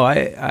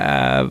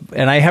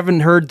 I haven't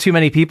heard too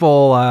many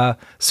people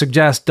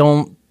suggest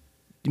don't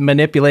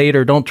manipulate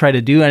or don't try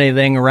to do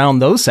anything around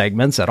those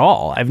segments at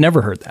all. I've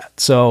never heard that.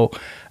 So,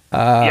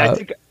 I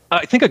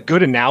think a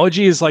good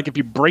analogy is like if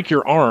you break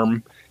your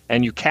arm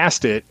and you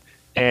cast it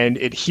and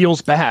it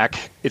heals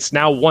back, it's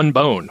now one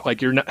bone.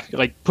 Like you're not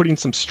like putting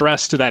some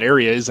stress to that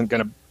area isn't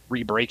going to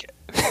re-break it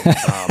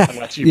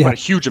unless you put a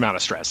huge amount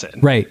of stress in,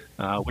 right?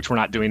 Which we're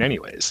not doing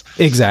anyways.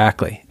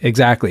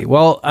 Exactly.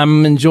 Well,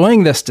 I'm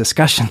enjoying this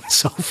discussion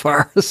so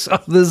far, so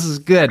this is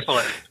good.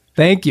 Excellent.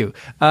 Thank you.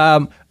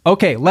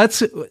 Okay,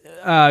 let's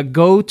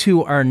go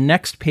to our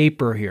next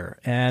paper here,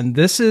 and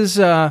this is.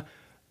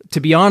 To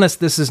be honest,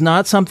 this is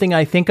not something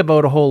I think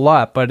about a whole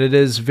lot, but it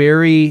is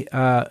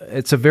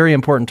it's a very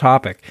important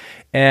topic.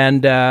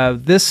 And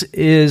this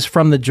is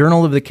from the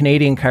Journal of the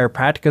Canadian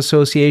Chiropractic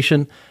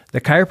Association,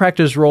 The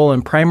Chiropractor's Role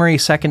in Primary,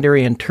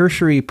 Secondary, and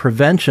Tertiary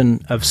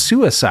Prevention of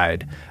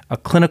Suicide, a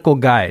Clinical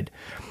Guide.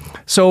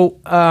 So,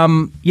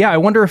 I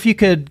wonder if you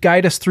could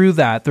guide us through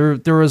that.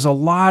 There was a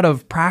lot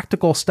of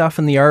practical stuff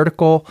in the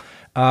article,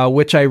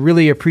 which I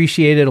really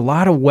appreciated, a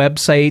lot of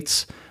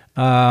websites.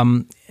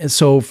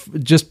 So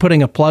just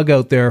putting a plug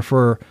out there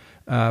for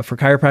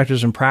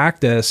chiropractors in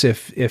practice,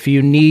 if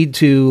you need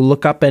to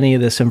look up any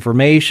of this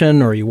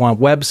information or you want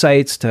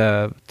websites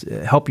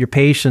to help your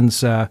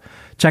patients,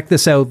 check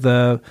this out.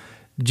 The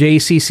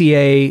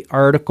JCCA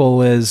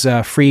article is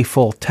free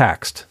full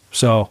text.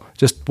 So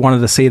just wanted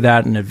to say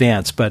that in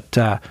advance. But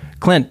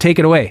Clint, take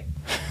it away.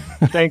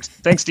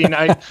 Thanks, Dean.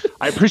 I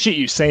appreciate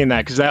you saying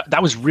that because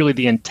that was really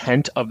the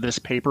intent of this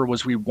paper.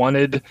 Was we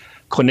wanted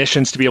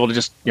clinicians to be able to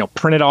just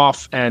print it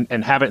off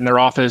and have it in their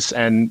office,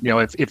 and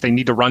if they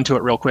need to run to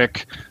it real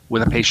quick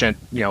with a patient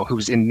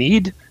who's in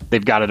need,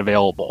 they've got it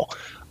available.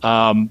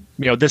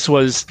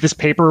 This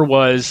paper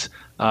was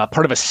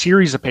part of a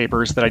series of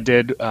papers that I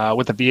did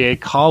with a VA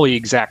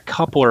colleague, Zach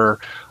Coupler,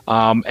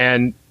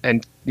 and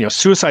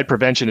suicide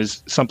prevention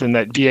is something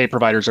that VA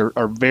providers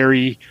are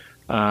very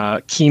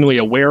keenly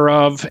aware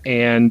of,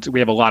 and we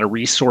have a lot of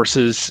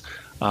resources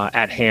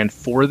at hand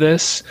for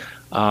this.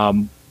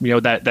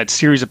 That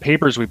series of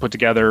papers we put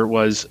together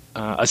was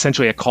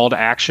essentially a call to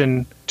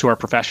action to our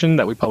profession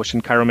that we published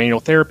in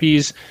Chiromanual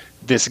Therapies,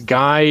 this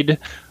guide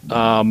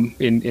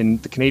in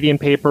the Canadian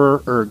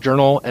paper or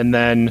journal, and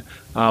then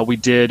we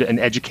did an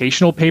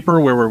educational paper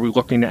where we were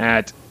looking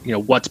at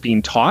what's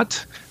being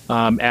taught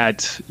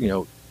at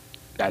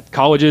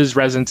colleges,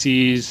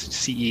 residencies,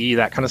 CE,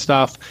 that kind of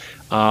stuff.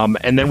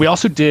 And then we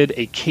also did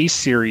a case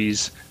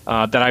series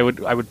that I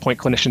would point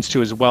clinicians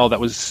to as well. That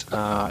was,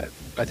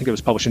 I think it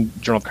was published in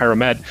Journal of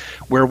Chiromed,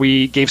 where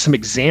we gave some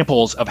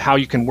examples of how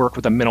you can work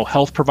with a mental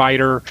health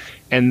provider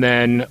and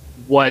then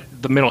what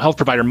the mental health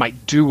provider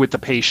might do with the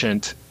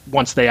patient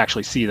once they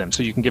actually see them.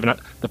 So you can give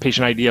the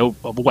patient an idea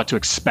of what to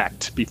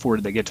expect before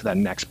they get to that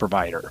next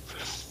provider.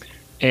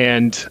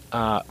 And,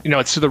 so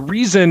the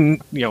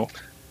reason,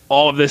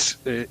 all of this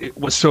it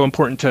was so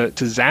important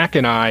to Zach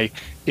and I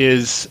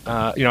is,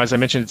 as I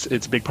mentioned,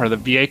 it's a big part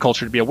of the VA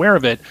culture to be aware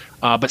of it.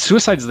 But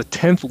suicide is the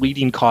 10th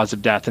leading cause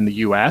of death in the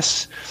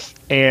U.S.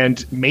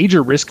 And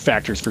major risk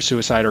factors for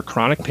suicide are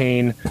chronic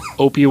pain,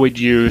 opioid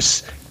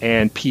use,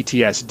 and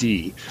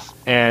PTSD.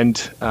 And,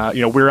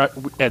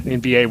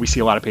 in VA, we see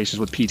a lot of patients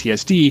with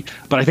PTSD,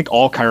 but I think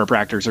all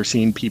chiropractors are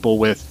seeing people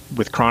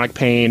with chronic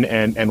pain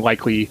and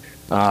likely,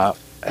 have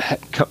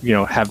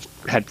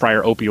had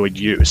prior opioid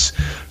use.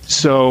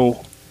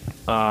 So,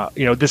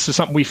 this is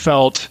something we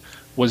felt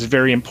was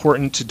very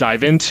important to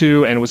dive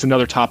into, and it was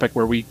another topic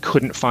where we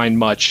couldn't find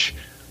much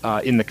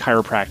in the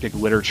chiropractic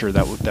literature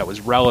that was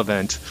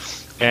relevant.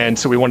 And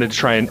so we wanted to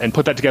try and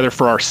put that together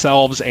for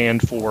ourselves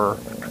and for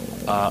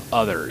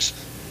others.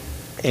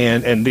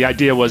 And the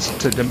idea was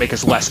to make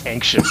us less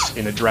anxious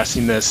in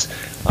addressing this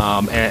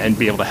and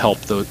be able to help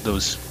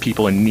those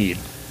people in need.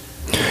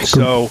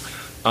 So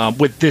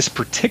with this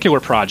particular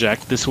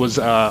project, this was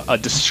a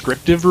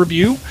descriptive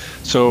review.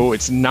 So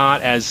it's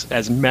not as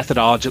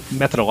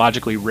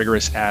methodologically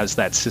rigorous as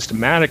that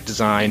systematic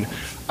design.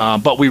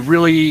 But we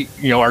really,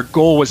 our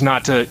goal was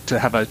not to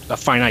have a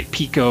finite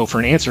PICO for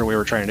an answer we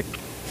were trying to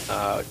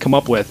come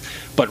up with,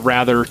 but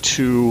rather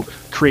to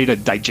create a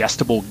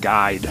digestible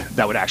guide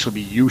that would actually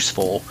be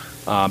useful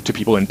to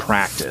people in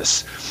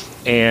practice.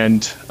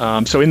 And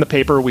so in the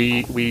paper,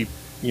 we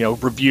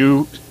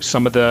review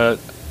some of the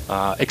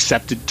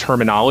accepted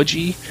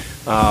terminology,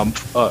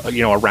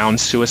 around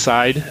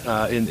suicide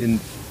in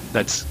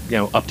that's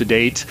up to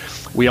date.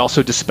 We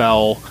also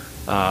dispel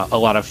a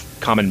lot of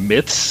common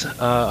myths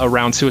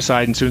around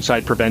suicide and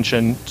suicide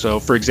prevention. So,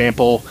 for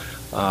example,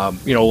 a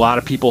lot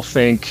of people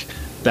think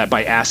that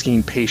by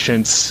asking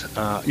patients,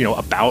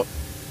 about,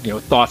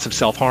 thoughts of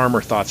self-harm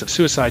or thoughts of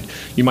suicide,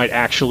 you might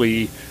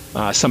actually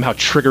somehow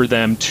trigger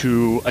them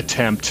to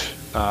attempt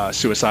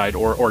suicide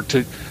or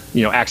to,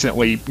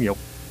 accidentally,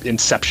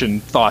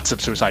 inception thoughts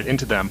of suicide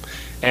into them.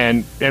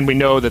 And we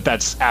know that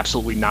that's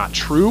absolutely not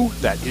true.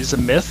 That is a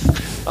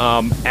myth.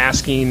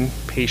 Asking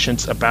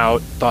patients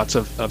about thoughts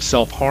of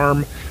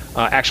self-harm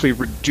actually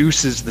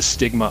reduces the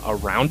stigma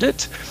around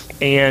it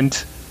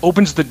and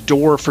opens the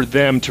door for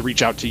them to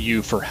reach out to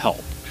you for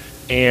help.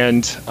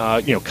 And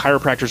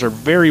chiropractors are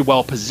very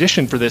well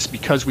positioned for this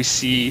because we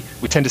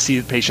tend to see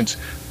the patients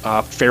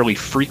fairly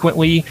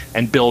frequently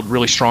and build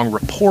really strong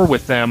rapport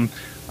with them,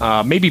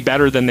 maybe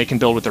better than they can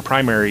build with their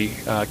primary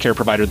care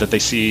provider that they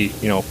see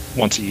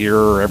once a year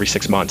or every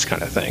 6 months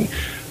kind of thing.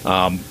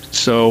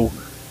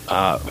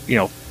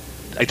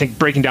 I think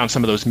breaking down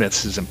some of those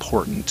myths is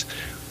important.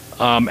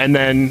 And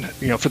then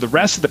for the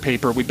rest of the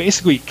paper, we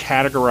basically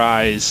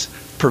categorize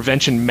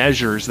prevention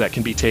measures that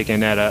can be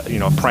taken at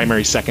a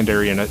primary,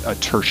 secondary, and a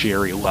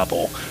tertiary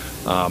level.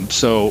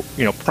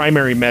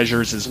 Primary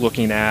measures is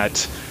looking at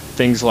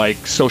things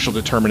like social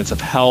determinants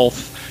of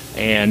health,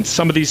 and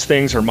some of these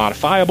things are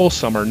modifiable,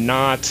 some are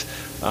not.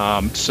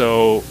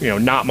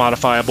 Not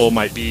modifiable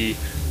might be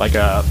like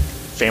a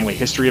family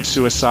history of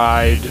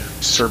suicide,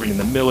 serving in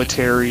the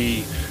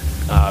military,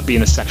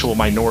 being a sexual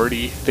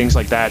minority. Things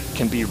like that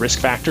can be risk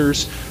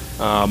factors,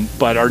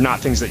 but are not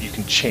things that you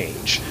can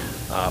change.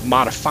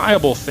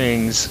 Modifiable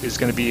things is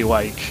going to be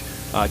like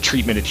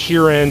treatment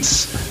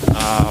adherence,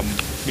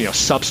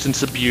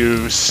 substance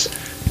abuse,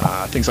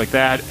 things like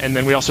that. And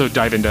then we also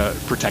dive into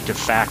protective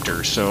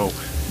factors. So,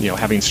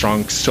 having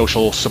strong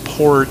social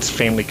support,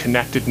 family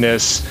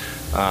connectedness,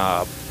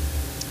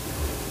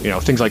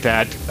 things like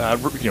that,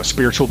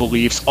 spiritual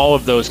beliefs, all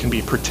of those can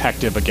be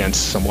protective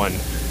against someone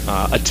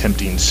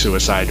attempting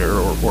suicide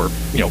or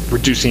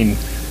reducing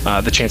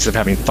the chances of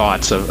having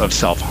thoughts of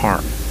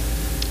self-harm.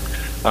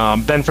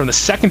 Then from the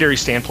secondary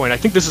standpoint, I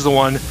think this is the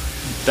one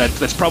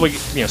that's probably,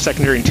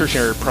 secondary and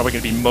tertiary are probably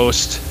going to be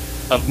most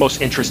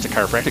interest to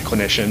chiropractic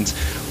clinicians,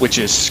 which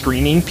is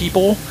screening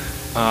people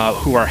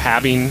who are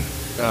having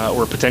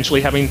or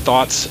potentially having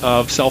thoughts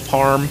of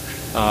self-harm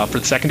for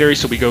the secondary.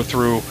 So we go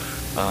through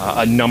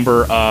a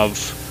number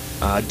of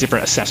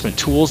different assessment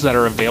tools that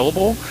are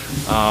available.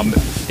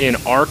 In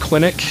our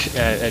clinic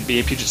at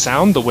VA Puget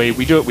Sound, the way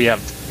we do it, we have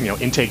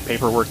intake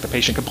paperwork the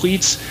patient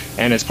completes,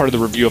 and as part of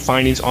the review of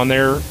findings on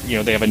there,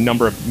 they have a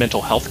number of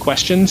mental health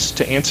questions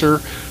to answer,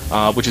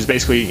 which is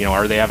basically,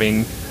 are they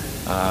having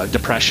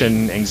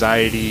depression,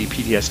 anxiety,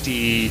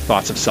 PTSD,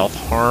 thoughts of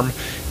self-harm?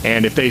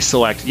 And if they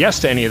select yes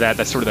to any of that,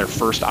 that's sort of their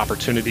first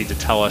opportunity to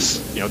tell us,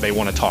 they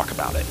want to talk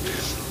about it.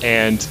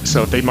 And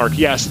so if they mark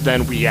yes,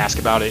 then we ask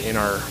about it in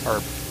our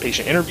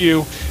patient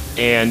interview.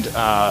 And,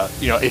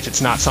 if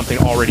it's not something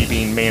already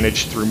being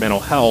managed through mental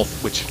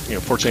health, which,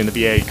 fortunately in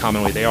the VA,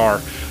 commonly they are,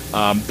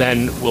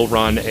 then we'll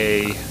run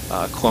a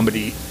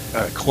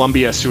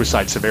Columbia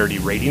Suicide Severity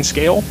Rating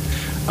Scale,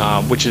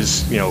 which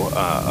is,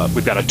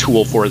 we've got a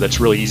tool for it that's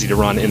really easy to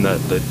run in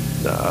the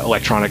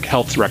electronic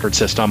health record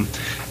system.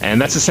 And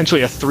that's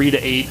essentially a 3 to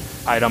 8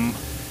 item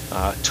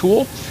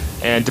tool,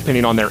 and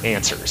depending on their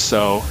answers.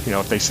 So,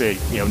 if they say,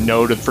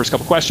 no to the first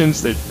couple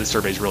questions, the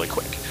survey is really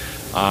quick.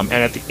 And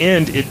at the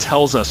end, it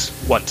tells us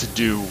what to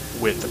do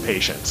with the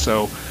patient.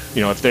 So,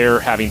 if they're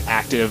having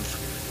active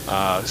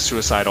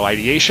suicidal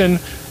ideation,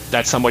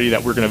 that's somebody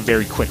that we're going to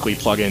very quickly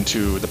plug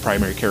into the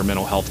primary care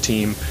mental health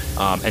team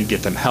and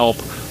get them help.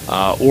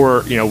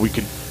 Or, we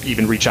could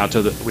even reach out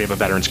to we have a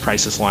veterans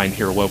crisis line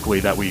here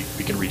locally that we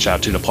can reach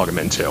out to plug them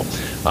into.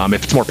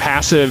 If it's more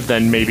passive,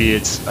 then maybe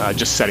it's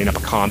just setting up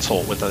a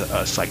consult with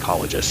a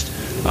psychologist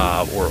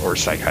or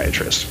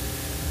psychiatrist.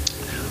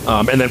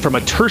 And then from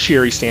a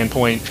tertiary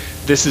standpoint,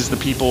 this is the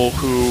people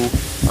who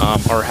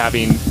are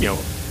having,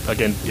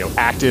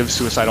 active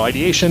suicidal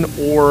ideation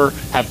or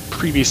have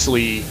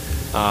previously,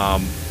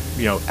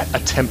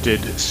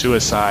 attempted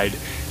suicide.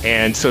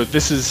 And so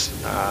this is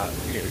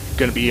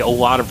going to be a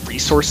lot of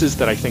resources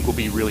that I think will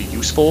be really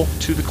useful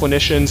to the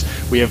clinicians.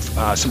 We have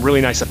some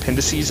really nice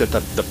appendices at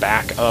the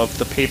back of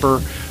the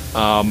paper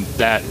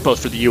that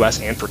both for the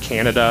U.S. and for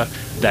Canada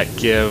that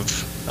give,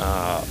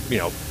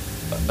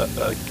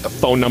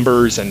 phone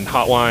numbers and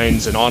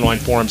hotlines and online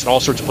forums and all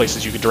sorts of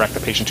places you could direct the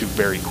patient to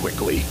very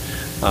quickly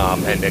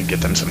and get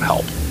them some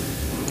help.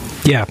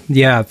 Yeah.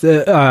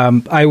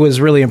 I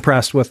was really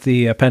impressed with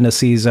the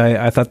appendices.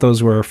 I thought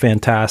those were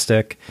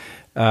fantastic.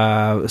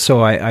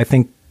 So I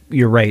think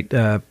you're right.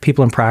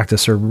 People in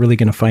practice are really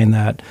going to find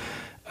that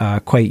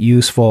quite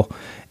useful.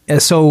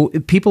 So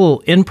people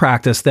in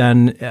practice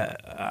then,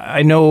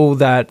 I know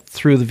that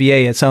through the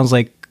VA, it sounds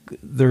like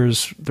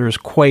there's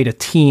quite a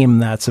team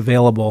that's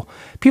available.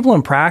 People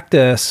in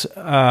practice,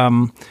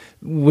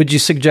 would you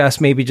suggest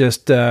maybe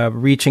just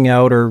reaching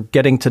out or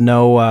getting to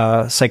know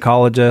a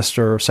psychologist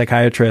or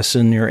psychiatrist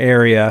in your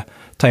area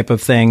type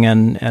of thing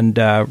and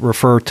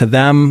refer to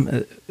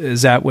them?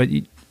 Is that what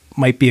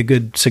might be a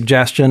good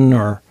suggestion?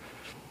 Or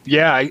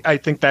yeah, I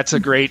think that's a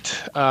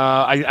great,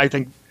 I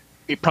think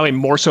probably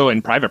more so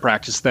in private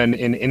practice than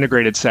in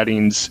integrated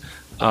settings.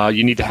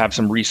 You need to have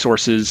some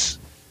resources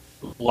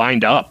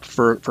lined up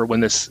for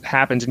when this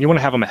happens, and you want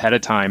to have them ahead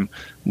of time,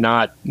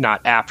 not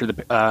after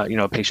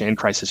the patient in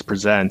crisis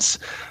presents.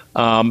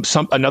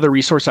 Another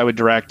resource I would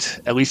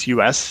direct at least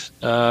U.S.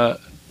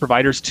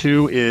 Providers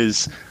to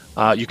is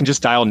you can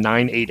just dial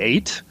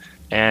 988,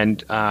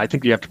 and I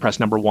think you have to press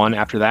number 1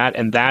 after that,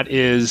 and that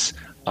is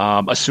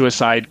a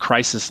suicide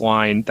crisis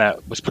line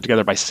that was put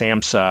together by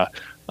SAMHSA.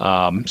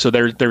 So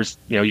there's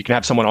you can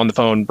have someone on the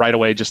phone right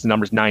away. Just the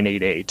number's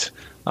 988.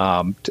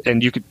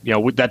 And you could,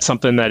 that's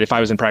something that if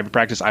I was in private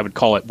practice, I would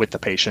call it with the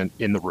patient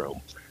in the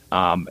room.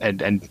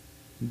 And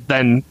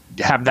then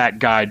have that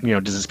guide,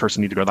 does this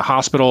person need to go to the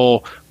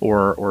hospital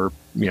or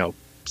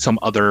some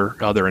other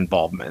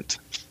involvement?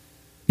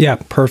 Yeah,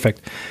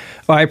 perfect.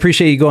 Well, I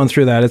appreciate you going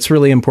through that. It's a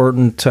really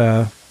important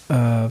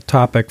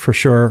topic for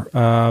sure.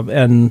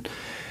 And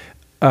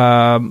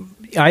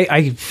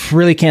I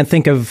really can't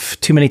think of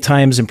too many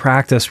times in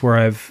practice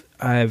where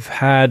I've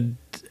had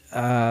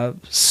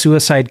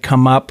suicide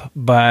come up,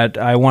 but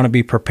I want to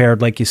be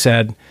prepared, like you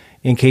said,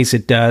 in case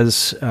it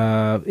does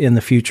in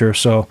the future.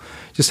 So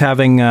just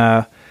having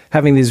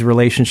these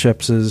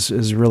relationships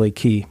is really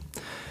key.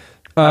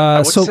 I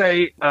would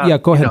say, yeah,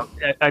 go ahead.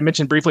 I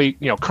mentioned briefly,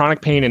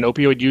 chronic pain and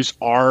opioid use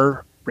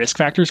are risk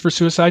factors for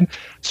suicide.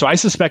 So I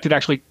suspect it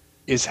actually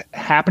is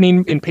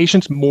happening in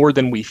patients more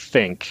than we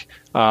think.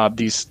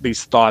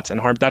 These thoughts and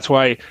harm. That's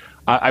why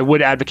I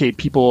would advocate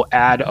people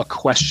add a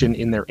question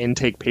in their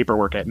intake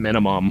paperwork at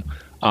minimum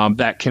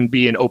that can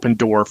be an open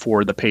door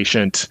for the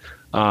patient,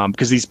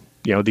 because these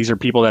are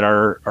people that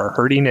are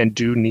hurting and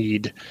do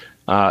need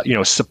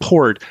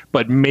support,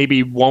 but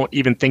maybe won't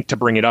even think to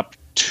bring it up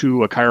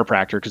to a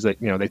chiropractor because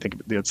they think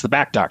it's the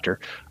back doctor,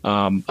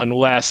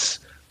 unless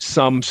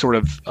some sort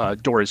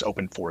of door is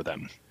open for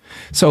them.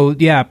 So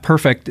yeah,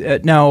 perfect.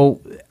 Now,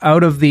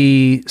 out of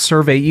the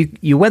survey,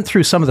 you went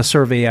through some of the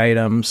survey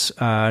items,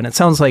 and it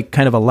sounds like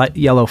kind of a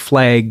yellow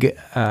flag,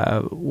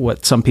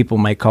 what some people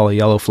might call a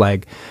yellow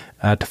flag,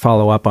 to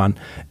follow up on.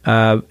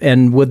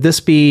 And would this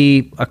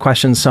be a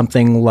question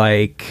something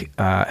like,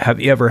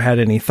 have you ever had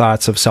any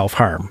thoughts of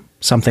self-harm?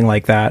 Something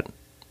like that?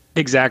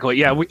 Exactly.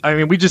 Yeah.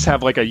 We just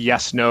have like a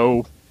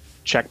yes/no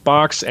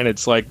checkbox, and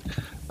it's like,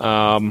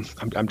 I'm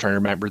trying to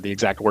remember the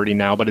exact wording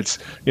now, but it's,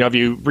 have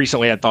you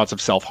recently had thoughts of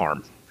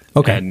self-harm?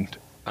 Okay.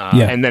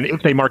 And then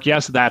if they mark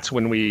yes, that's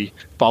when we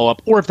follow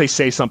up. Or if they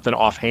say something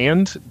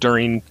offhand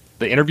during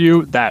the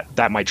interview,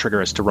 that might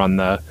trigger us to run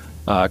the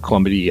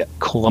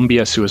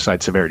Columbia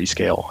Suicide Severity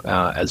Scale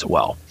as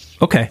well.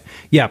 Okay.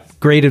 Yeah.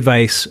 Great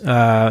advice,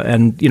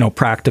 and,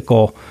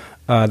 practical,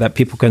 that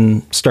people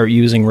can start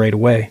using right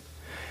away.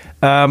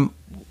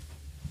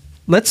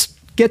 Let's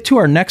get to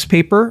our next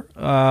paper,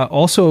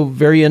 also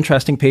very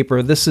interesting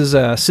paper. This is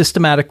a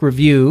systematic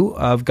review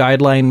of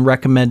guideline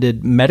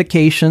recommended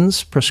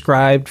medications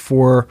prescribed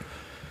for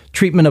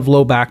treatment of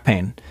low back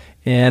pain.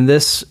 And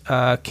this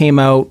came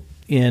out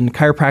in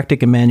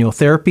Chiropractic and Manual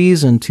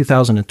Therapies in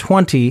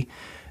 2020.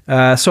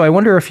 So I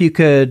wonder if you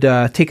could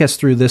take us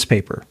through this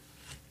paper.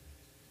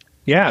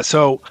 Yeah,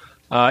 so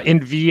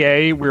in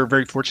VA, we're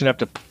very fortunate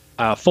to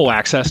have full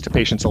access to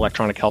patients'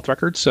 electronic health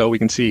records. So we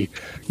can see,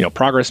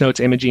 progress notes,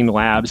 imaging,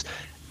 labs,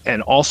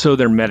 and also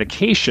their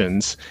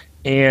medications.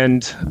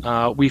 And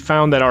we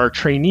found that our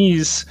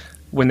trainees,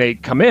 when they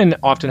come in,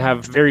 often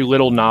have very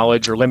little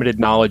knowledge or limited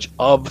knowledge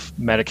of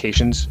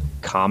medications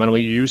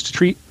commonly used to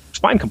treat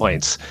spine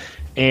complaints.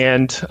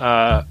 And,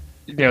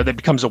 that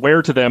becomes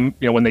aware to them,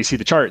 when they see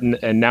the chart,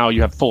 and now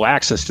you have full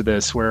access to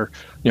this where,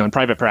 in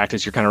private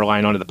practice, you're kind of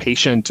relying on the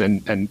patient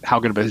and how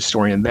good of a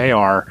historian they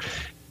are.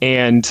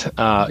 And,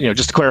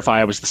 just to clarify,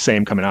 I was the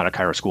same coming out of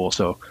chiro school.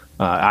 So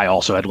I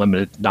also had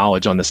limited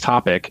knowledge on this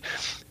topic.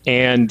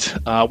 And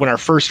when our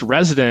first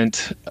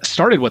resident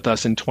started with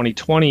us in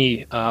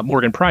 2020,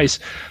 Morgan Price,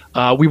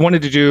 we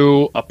wanted to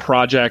do a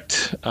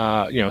project,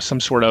 some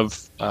sort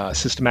of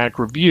systematic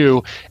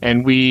review.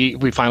 And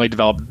we finally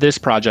developed this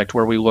project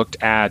where we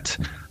looked at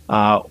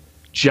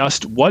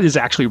just what is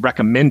actually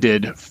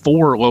recommended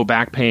for low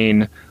back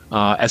pain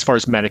as far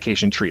as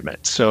medication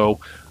treatment. So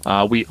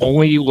we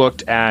only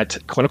looked at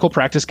clinical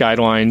practice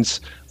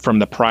guidelines from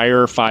the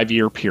prior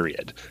 5-year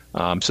period.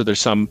 So there's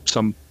some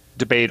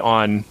debate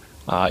on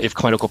if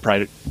clinical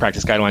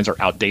practice guidelines are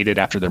outdated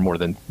after they're more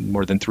than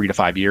 3 to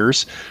 5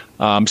 years.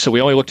 So we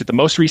only looked at the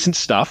most recent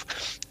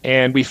stuff,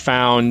 and we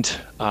found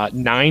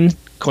 9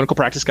 clinical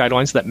practice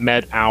guidelines that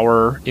met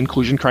our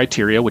inclusion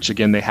criteria, which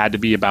again, they had to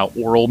be about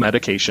oral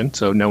medication.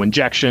 So no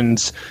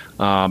injections,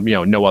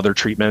 no other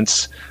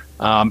treatments.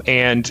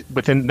 And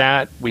within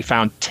that, we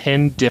found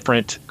 10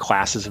 different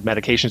classes of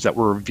medications that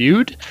were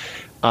reviewed.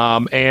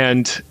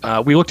 And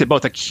we looked at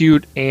both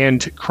acute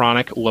and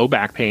chronic low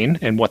back pain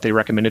and what they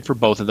recommended for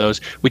both of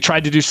those. We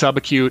tried to do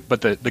subacute,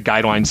 but the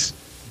guidelines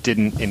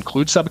didn't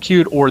include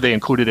subacute, or they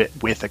included it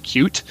with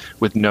acute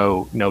with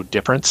no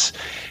difference.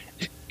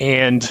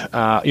 And,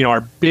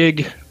 our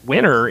big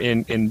winner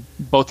in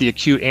both the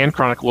acute and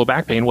chronic low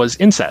back pain was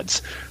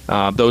NSAIDs.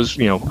 Those,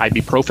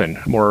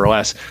 ibuprofen, more or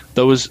less,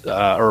 those,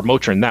 or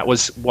Motrin, that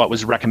was what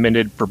was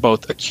recommended for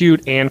both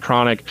acute and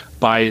chronic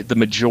by the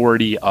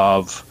majority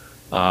of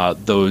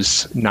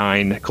those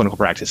 9 clinical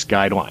practice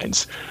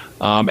guidelines.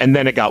 And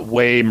then it got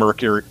way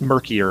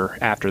murkier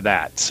after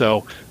that.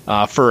 So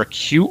for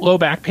acute low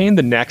back pain,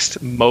 the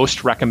next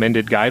most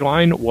recommended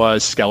guideline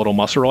was skeletal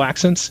muscle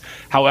relaxants.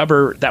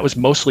 However, that was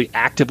mostly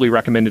actively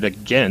recommended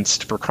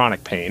against for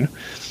chronic pain.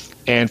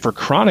 And for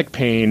chronic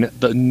pain,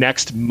 the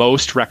next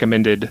most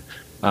recommended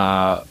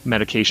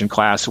medication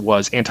class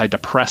was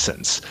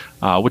antidepressants,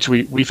 which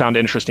we found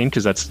interesting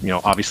because that's,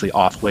 obviously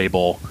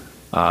off-label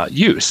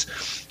use.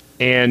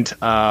 And,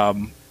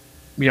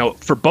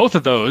 for both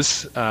of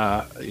those,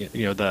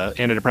 the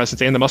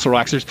antidepressants and the muscle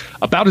relaxers,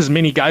 about as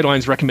many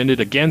guidelines recommended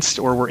against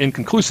or were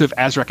inconclusive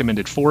as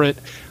recommended for it.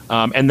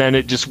 And then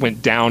it just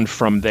went down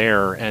from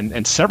there.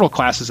 And several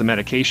classes of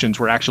medications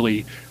were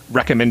actually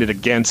recommended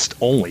against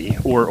only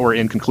or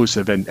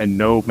inconclusive, and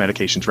no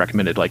medications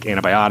recommended, like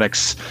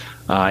antibiotics,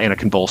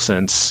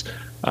 anticonvulsants.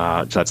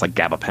 So that's like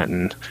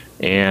gabapentin.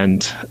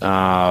 And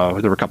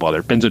there were a couple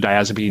other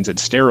benzodiazepines and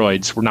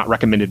steroids were not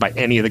recommended by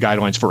any of the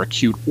guidelines for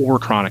acute or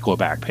chronic low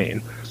back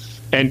pain.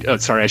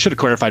 And sorry, I should have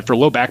clarified, for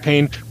low back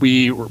pain,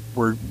 we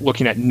were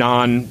looking at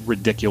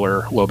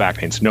non-radicular low back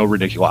pain, so no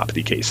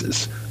radiculopathy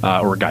cases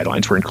or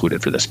guidelines were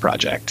included for this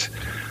project.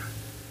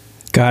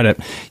 Got it.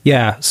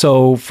 Yeah.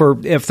 So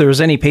if there's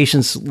any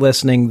patients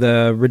listening,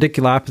 the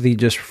radiculopathy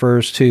just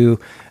refers to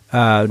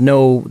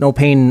no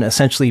pain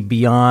essentially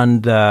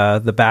beyond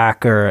the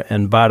back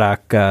and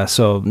buttock,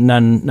 so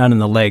none in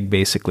the leg,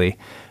 basically,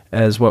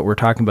 is what we're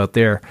talking about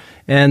there.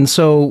 And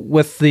so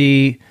with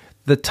the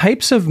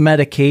types of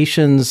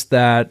medications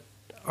that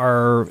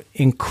are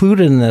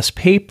included in this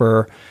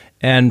paper,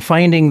 and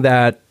finding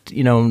that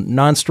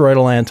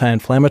non-steroidal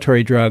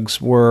anti-inflammatory drugs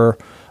were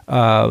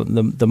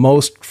the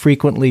most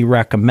frequently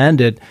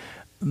recommended,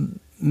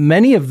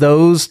 many of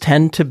those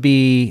tend to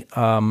be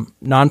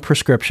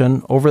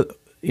non-prescription,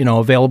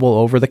 available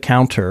over the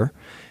counter.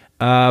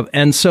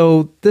 And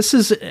so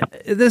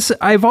this,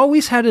 I've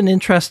always had an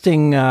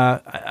interesting,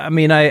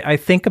 I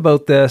think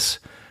about this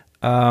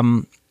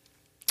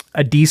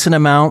a decent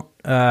amount,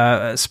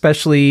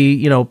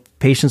 especially,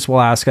 patients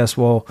will ask us,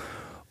 well,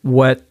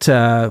 what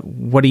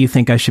do you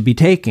think I should be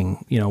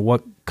taking?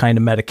 What kind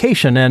of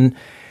medication?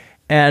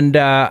 And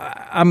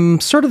I'm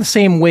sort of the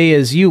same way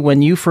as you.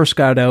 When you first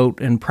got out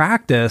in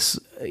practice,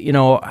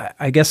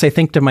 I guess I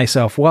think to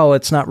myself, well,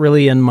 it's not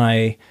really in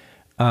my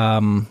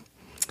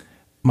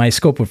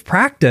scope of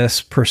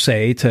practice per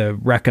se to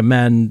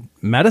recommend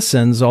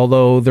medicines,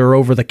 although they're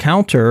over the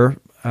counter.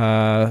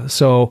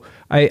 So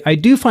I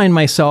do find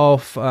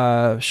myself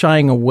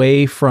shying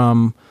away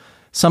from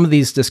some of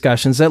these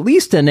discussions, at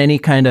least in any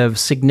kind of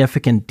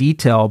significant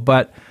detail.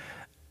 But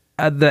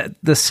at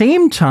the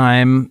same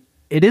time,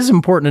 it is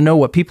important to know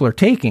what people are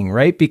taking,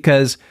 right?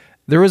 Because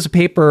there was a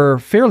paper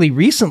fairly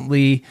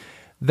recently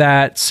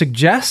that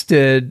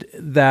suggested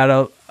that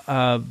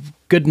a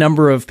good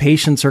number of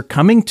patients are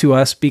coming to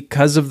us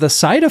because of the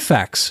side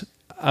effects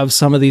of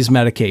some of these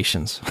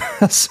medications.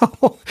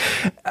 So,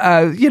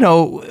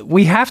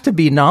 we have to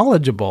be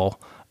knowledgeable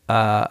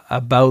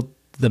about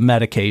the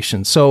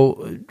medication.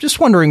 So just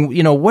wondering,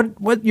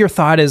 what your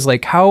thought is,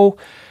 like how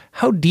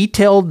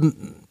detailed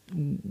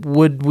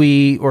would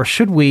we or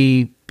should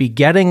we be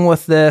getting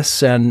with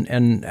this,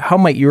 and how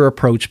might your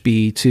approach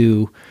be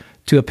to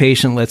a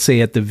patient, let's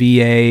say at the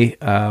VA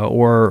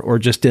or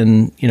just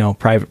in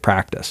private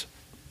practice?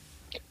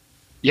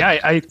 Yeah,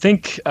 I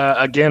think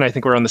again, I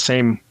think we're on the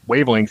same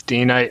wavelength,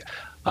 Dean. In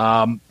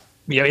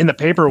the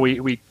paper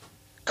we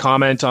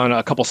comment on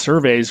a couple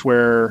surveys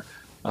where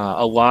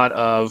a lot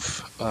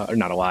of, or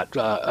not a lot,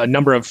 a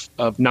number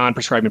of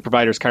non-prescribing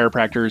providers,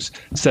 chiropractors,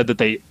 said that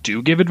they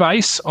do give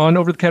advice on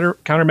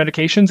over-the-counter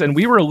medications, and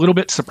we were a little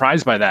bit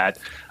surprised by that.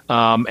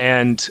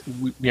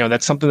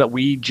 That's something that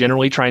we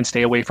generally try and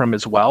stay away from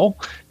as well,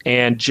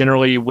 and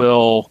generally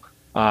will,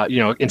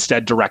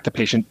 instead direct the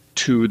patient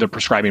to the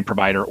prescribing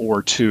provider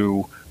or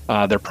to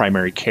their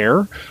primary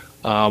care.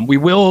 We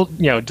will,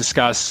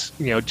 discuss,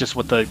 just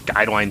what the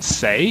guidelines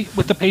say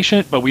with the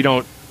patient, but we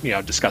don't,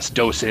 discuss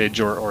dosage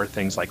or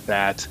things like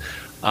that.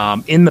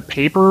 In the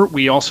paper,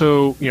 we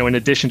also, in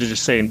addition to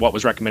just saying what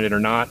was recommended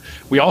or not,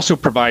 we also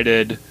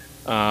provided,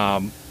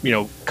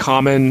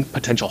 common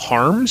potential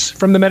harms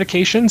from the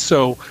medication.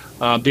 So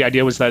the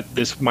idea was that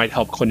this might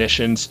help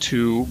clinicians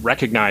to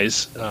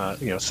recognize,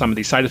 some of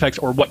these side effects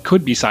or what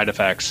could be side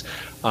effects,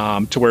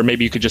 to where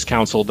maybe you could just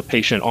counsel the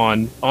patient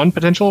on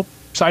potential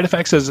side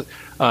effects as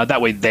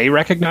that way they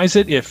recognize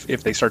it if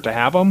they start to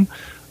have them.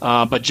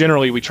 But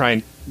generally, we try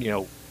and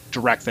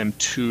direct them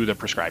to the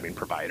prescribing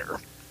provider.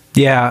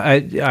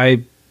 Yeah,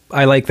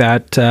 I like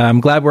that.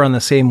 I'm glad we're on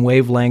the same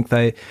wavelength.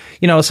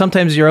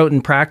 Sometimes you're out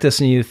in practice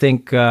and you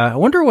think, I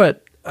wonder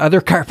what other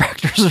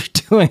chiropractors are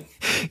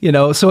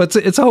doing. So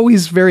it's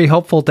always very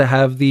helpful to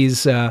have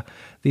these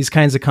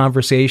kinds of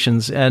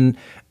conversations. And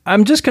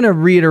I'm just going to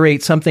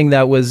reiterate something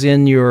that was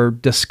in your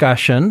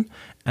discussion,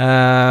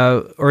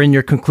 or in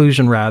your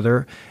conclusion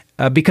rather,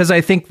 because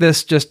I think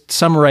this just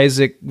summarizes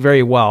it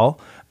very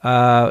well.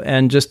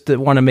 And just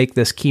want to make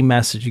this key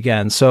message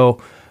again.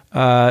 So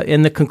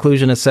in the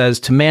conclusion, it says,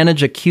 to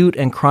manage acute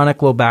and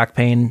chronic low back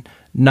pain,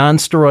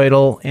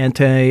 non-steroidal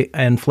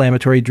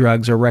anti-inflammatory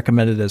drugs are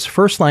recommended as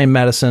first-line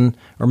medicine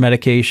or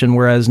medication,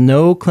 whereas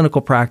no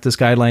clinical practice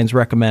guidelines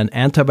recommend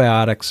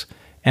antibiotics,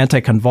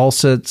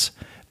 anticonvulsants,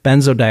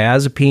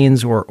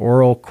 benzodiazepines, or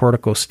oral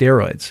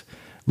corticosteroids.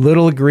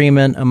 Little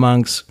agreement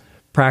amongst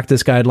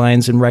practice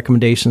guidelines and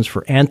recommendations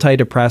for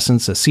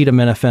antidepressants,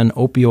 acetaminophen,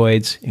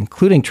 opioids,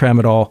 including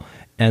tramadol,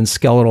 and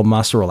skeletal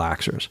muscle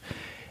relaxers.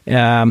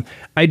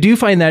 I do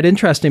find that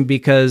interesting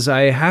because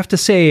I have to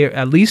say,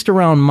 at least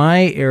around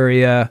my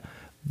area,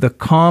 the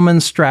common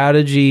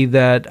strategy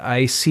that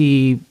I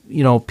see,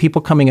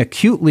 people coming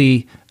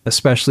acutely,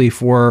 especially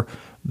for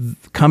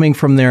coming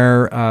from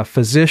their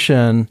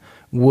physician,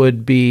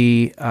 would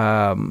be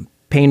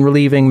pain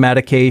relieving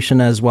medication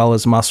as well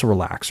as muscle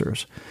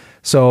relaxers.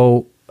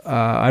 So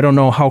I don't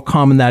know how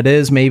common that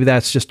is. Maybe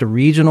that's just a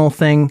regional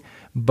thing.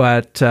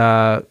 But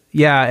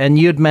and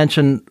you had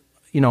mentioned,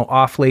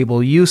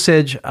 off-label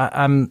usage.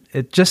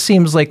 It just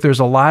seems like there's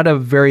a lot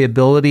of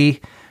variability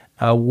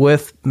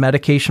with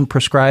medication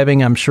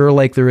prescribing. I'm sure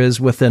like there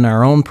is within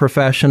our own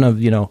profession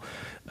of,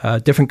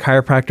 different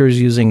chiropractors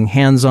using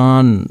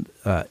hands-on,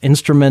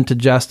 instrument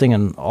adjusting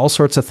and all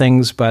sorts of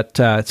things. But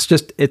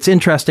it's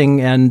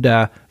interesting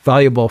and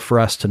valuable for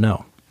us to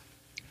know.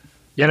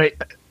 Yeah,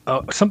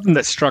 something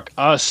that struck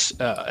us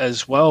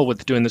as well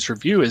with doing this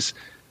review is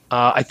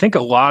I think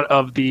a lot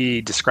of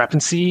the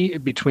discrepancy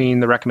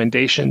between the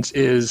recommendations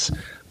is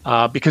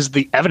because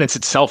the evidence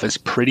itself is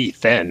pretty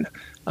thin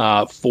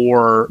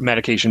for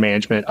medication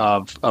management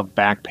of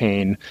back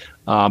pain.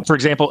 For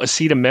example,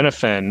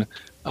 acetaminophen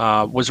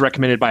was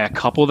recommended by a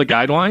couple of the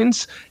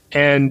guidelines,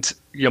 and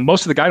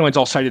most of the guidelines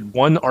all cited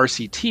one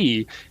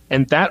RCT,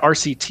 and that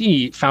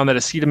RCT found that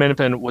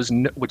acetaminophen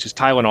which is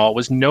Tylenol,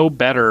 was no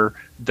better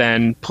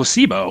than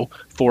placebo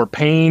for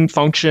pain,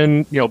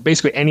 function,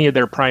 basically any of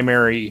their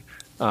primary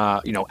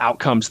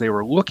outcomes they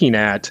were looking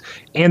at.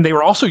 And they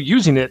were also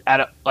using it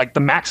at the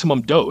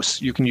maximum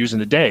dose you can use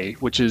in a day,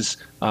 which is,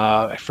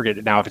 I forget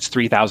it now if it's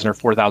 3,000 or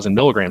 4,000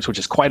 milligrams, which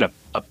is quite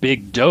a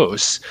big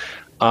dose.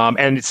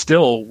 And it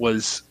still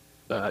was,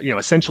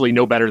 essentially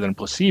no better than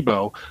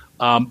placebo.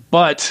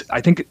 But I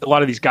think a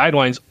lot of these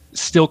guidelines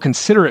still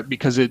consider it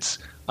because it's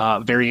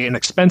very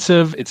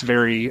inexpensive, it's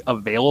very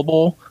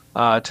available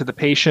to the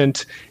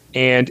patient,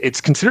 and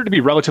it's considered to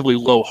be relatively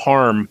low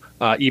harm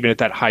even at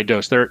that high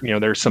dose.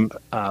 There's some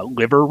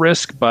liver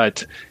risk,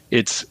 but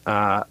it's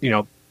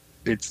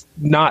it's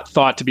not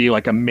thought to be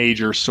like a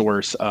major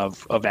source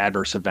of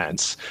adverse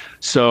events.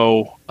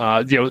 So,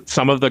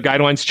 some of the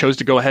guidelines chose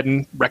to go ahead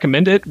and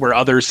recommend it, where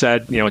others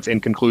said, it's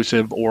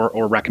inconclusive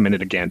or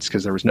recommended against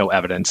because there was no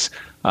evidence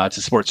to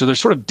support. So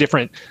there's sort of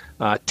different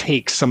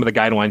takes, some of the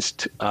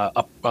guidelines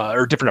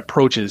or different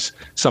approaches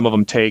some of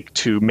them take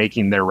to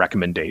making their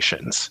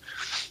recommendations.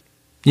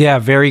 Yeah,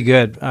 very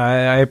good.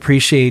 I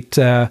appreciate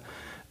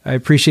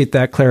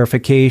that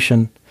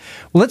clarification.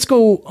 Well, let's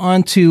go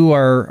on to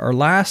our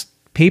last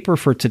paper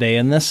for today,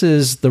 and this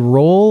is the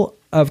role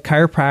of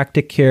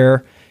chiropractic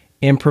care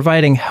in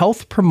providing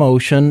health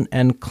promotion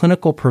and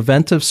clinical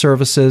preventive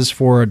services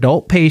for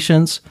adult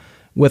patients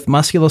with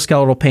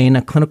musculoskeletal pain,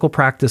 a clinical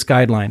practice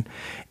guideline.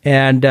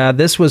 And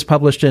this was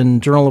published in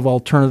Journal of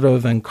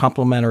Alternative and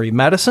Complementary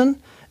Medicine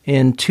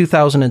in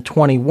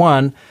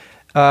 2021.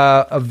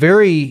 A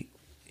very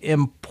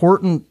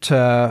important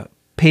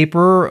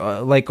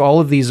paper, like all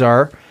of these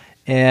are.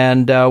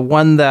 and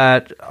one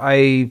that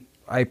I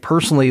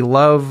personally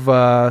love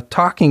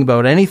talking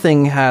about.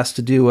 Anything has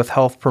to do with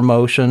health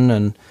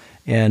promotion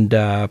and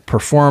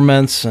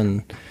performance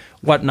and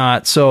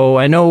whatnot. So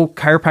I know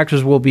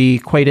chiropractors will be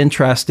quite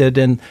interested,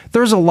 and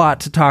there's a lot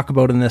to talk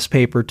about in this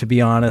paper, to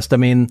be honest. I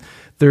mean,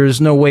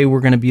 there's no way we're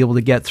going to be able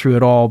to get through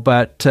it all,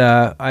 but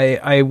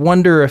I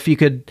wonder if you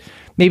could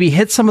maybe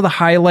hit some of the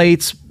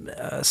highlights,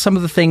 some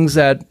of the things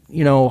that,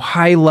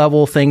 high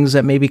level things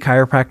that maybe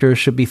chiropractors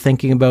should be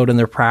thinking about in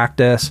their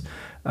practice.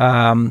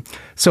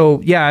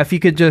 So yeah, if you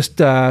could just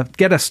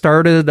get us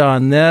started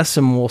on this,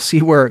 and we'll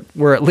see where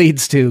it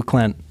leads to,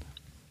 Clint.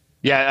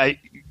 Yeah,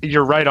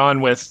 you're right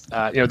on with,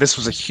 this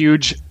was a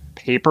huge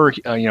paper,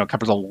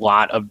 covers a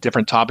lot of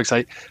different topics.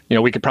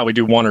 We could probably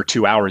do 1 or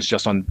 2 hours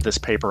just on this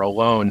paper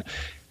alone.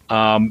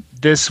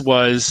 This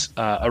was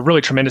a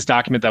really tremendous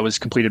document that was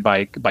completed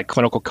by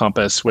Clinical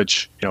Compass,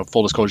 which,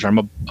 full disclosure, I'm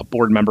a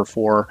board member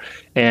for,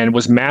 and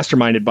was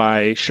masterminded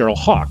by Cheryl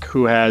Hawk,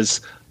 who has,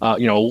 a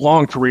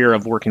long career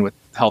of working with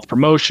health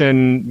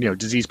promotion,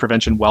 disease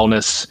prevention,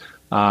 wellness,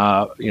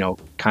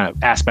 kind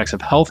of aspects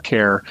of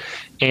healthcare.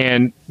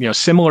 And,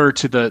 similar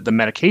to the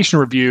medication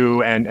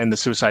review and the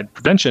suicide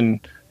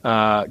prevention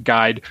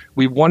guide,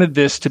 we wanted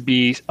this to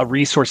be a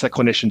resource that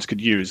clinicians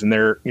could use. And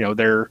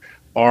there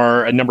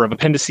are a number of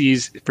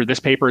appendices for this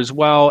paper as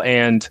well,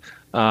 and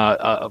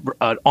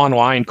an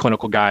online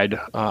clinical guide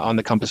on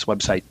the Compass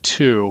website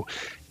too.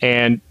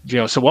 And,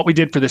 so what we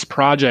did for this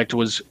project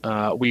was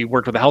we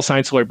worked with a health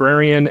science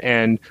librarian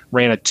and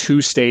ran a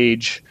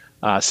 2-stage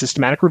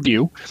systematic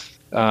review.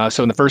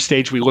 So in the first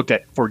stage, we looked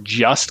at for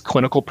just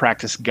clinical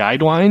practice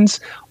guidelines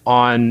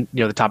on,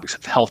 the topics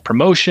of health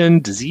promotion,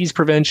 disease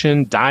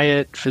prevention,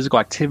 diet, physical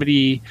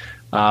activity,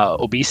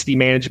 obesity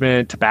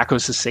management, tobacco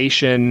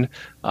cessation,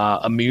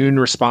 immune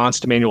response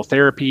to manual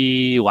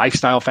therapy,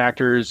 lifestyle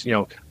factors,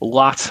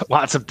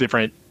 lots of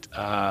different,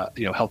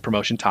 health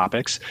promotion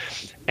topics.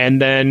 And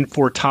then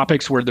for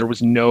topics where there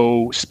was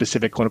no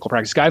specific clinical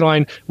practice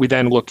guideline, we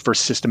then looked for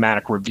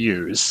systematic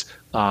reviews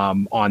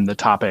on the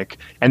topic.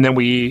 And then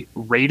we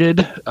rated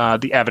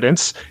the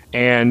evidence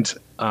and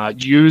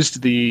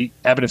used the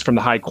evidence from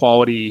the high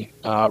quality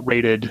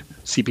rated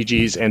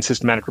CPGs and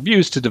systematic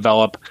reviews to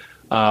develop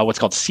what's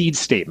called seed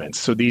statements.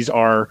 So these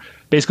are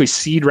basically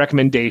seed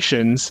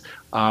recommendations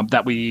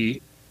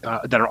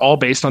that are all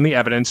based on the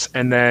evidence.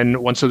 And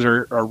then once those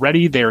are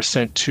ready, they are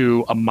sent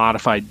to a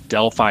modified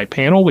Delphi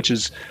panel, which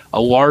is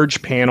a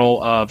large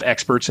panel of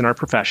experts in our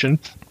profession.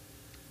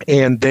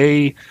 And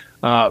they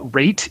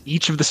rate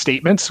each of the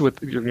statements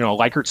with a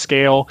Likert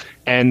scale,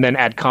 and then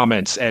add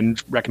comments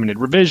and recommended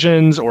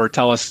revisions, or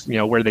tell us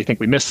where they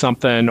think we missed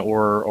something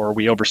or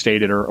we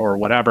overstated or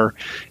whatever.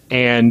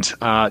 And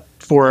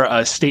for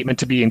a statement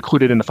to be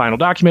included in the final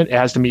document, it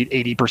has to meet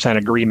 80%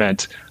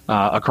 agreement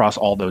across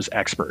all those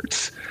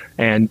experts.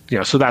 And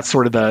so that's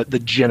sort of the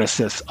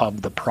genesis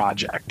of the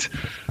project.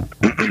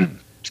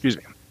 Excuse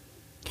me.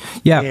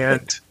 Yeah.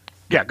 And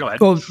yeah, go ahead.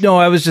 Oh no,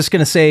 I was just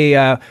going to say,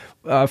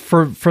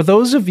 for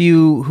those of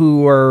you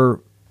who are,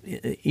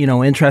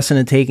 interested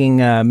in taking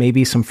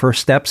maybe some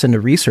first steps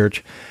into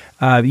research,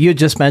 you had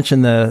just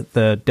mentioned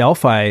the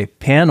Delphi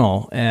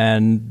panel,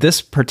 and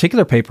this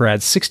particular paper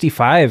had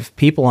 65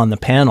 people on the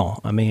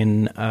panel. I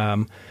mean,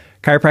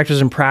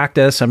 chiropractors in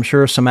practice, I'm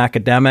sure some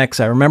academics.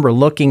 I remember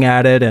looking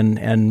at it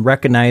and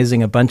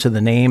recognizing a bunch of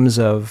the names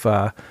of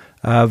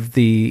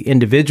the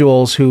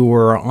individuals who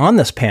were on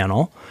this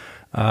panel.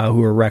 Who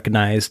were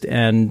recognized.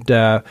 And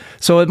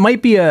so it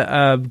might be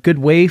a good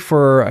way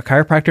for a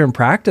chiropractor in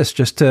practice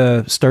just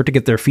to start to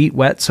get their feet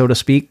wet, so to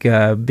speak,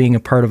 being a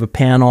part of a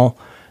panel.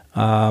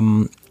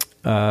 So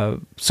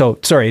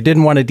sorry, I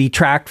didn't want to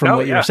detract from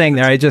what you were saying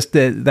there. I just,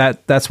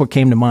 that's what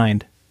came to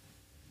mind.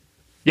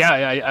 Yeah,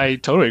 I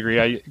totally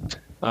agree.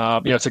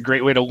 It's a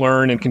great way to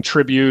learn and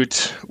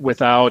contribute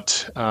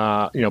without,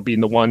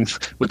 being the one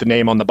with the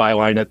name on the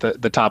byline at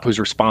the top who's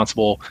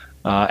responsible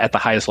at the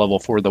highest level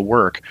for the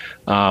work.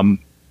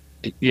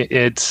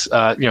 It's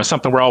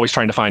something we're always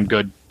trying to find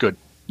good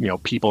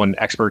people and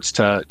experts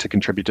to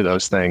contribute to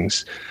those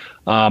things.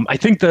 I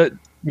think that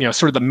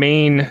sort of the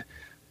main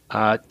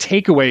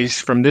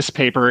takeaways from this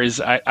paper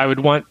is I would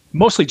want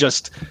mostly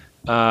just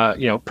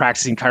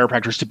practicing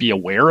chiropractors to be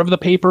aware of the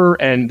paper.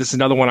 And this is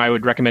another one I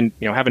would recommend,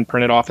 having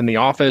printed off in the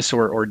office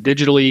or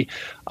digitally,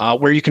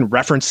 where you can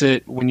reference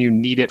it when you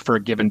need it for a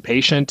given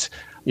patient.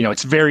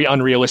 It's very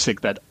unrealistic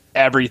that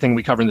everything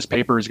we cover in this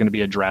paper is going to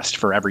be addressed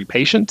for every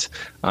patient.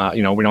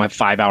 We don't have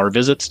 5-hour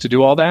visits to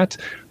do all that.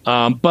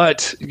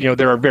 But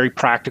there are very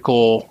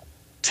practical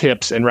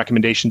tips and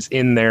recommendations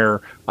in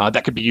there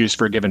that could be used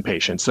for a given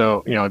patient.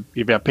 So, if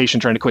you have a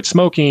patient trying to quit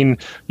smoking,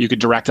 you could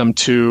direct them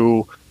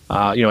to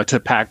a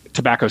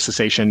tobacco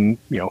cessation,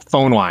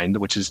 phone line,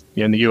 which is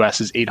in the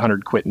U.S. is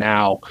 800 Quit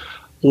Now,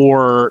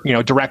 or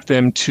direct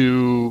them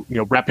to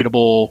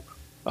reputable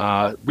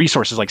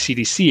resources like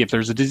CDC if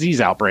there's a disease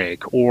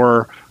outbreak,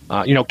 or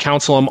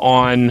counsel them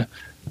on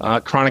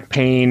chronic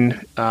pain,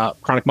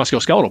 chronic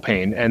musculoskeletal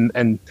pain,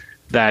 and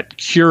that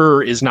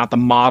cure is not the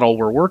model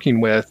we're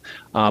working with,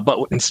 but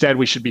instead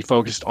we should be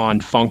focused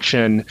on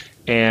function.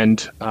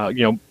 And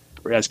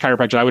as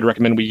chiropractors, I would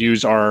recommend we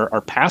use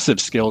our passive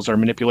skills, our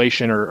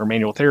manipulation or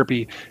manual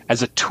therapy,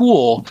 as a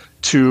tool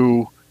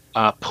to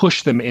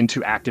push them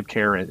into active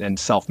care and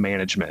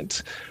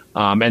self-management.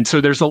 And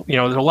so there's a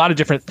lot of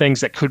different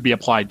things that could be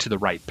applied to the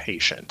right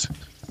patient.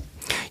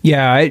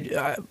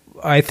 Yeah,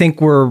 I think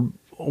we're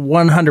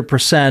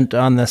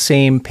 100% on the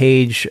same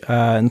page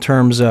in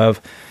terms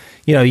of,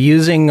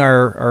 using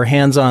our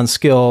hands-on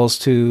skills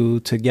to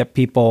get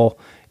people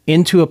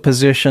into a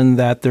position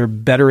that they're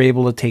better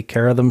able to take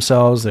care of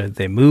themselves.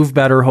 They move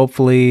better,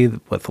 hopefully,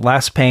 with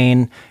less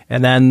pain,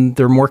 and then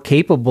they're more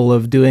capable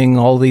of doing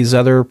all these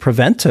other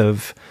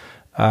preventive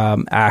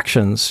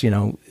actions.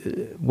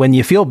 When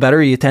you feel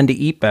better, you tend to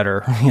eat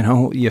better.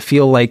 You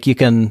feel like you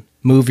can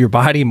move your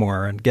body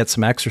more and get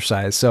some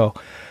exercise. So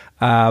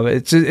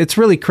it's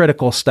really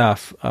critical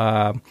stuff.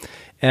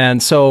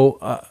 And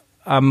so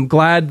I'm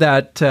glad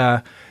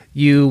that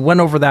you went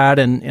over that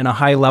in a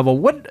high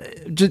level.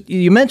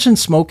 You mentioned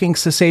smoking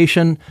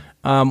cessation.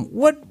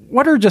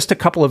 What are just a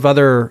couple of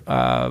other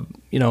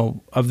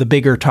of the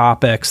bigger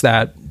topics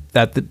that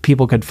the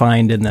people could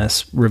find in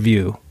this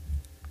review?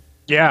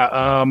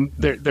 Yeah,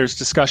 there's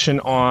discussion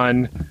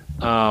on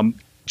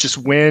just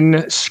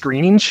when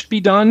screening should be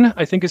done.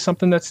 I think is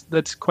something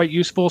that's quite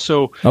useful.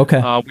 So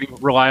we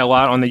rely a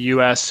lot on the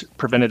U.S.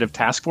 Preventative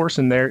Task Force,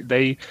 and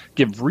they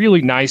give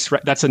really nice.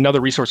 That's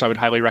another resource I would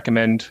highly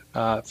recommend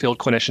field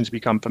clinicians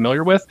become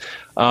familiar with.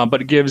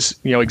 But it gives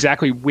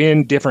exactly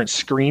when different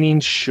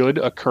screenings should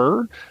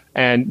occur,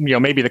 and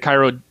maybe the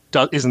chiro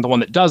isn't the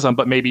one that does them,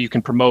 but maybe you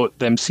can promote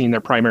them seeing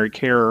their primary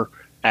care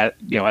at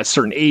a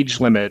certain age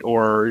limit,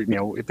 or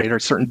if they are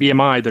a certain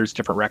BMI, there's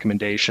different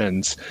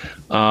recommendations.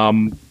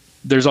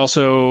 There's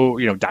also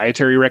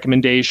dietary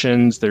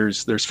recommendations.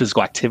 There's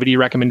physical activity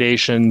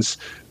recommendations.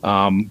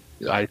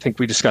 I think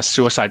we discussed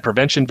suicide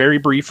prevention very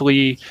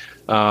briefly.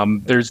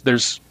 There's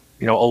a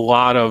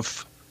lot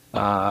of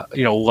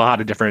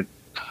different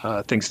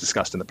things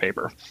discussed in the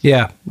paper.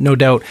 Yeah, no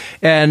doubt.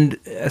 And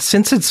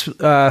since it's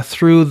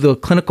through the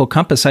Clinical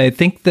Compass, I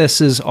think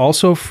this is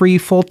also free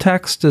full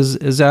text.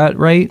 Is that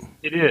right?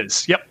 It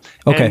is. Yep.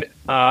 Okay. And,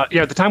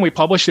 at the time we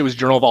published, it was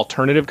Journal of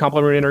Alternative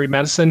Complementary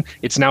Medicine.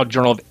 It's now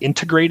Journal of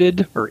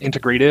Integrated or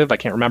Integrative. I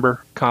can't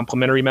remember.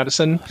 Complementary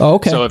Medicine. Oh,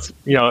 okay. So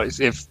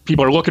if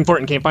people are looking for it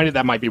and can't find it,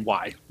 that might be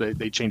why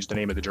they changed the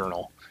name of the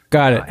journal.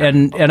 Got it.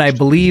 And I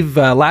believe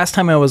last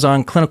time I was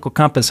on Clinical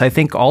Compass, I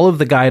think all of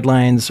the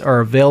guidelines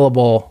are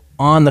available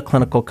on the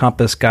Clinical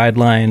Compass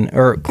guideline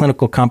or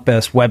Clinical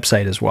Compass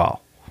website as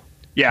well.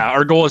 Yeah,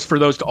 our goal is for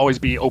those to always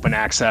be open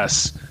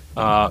access,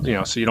 so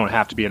you don't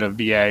have to be at a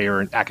VA or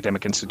an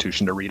academic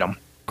institution to read them.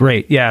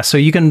 Great. Yeah. So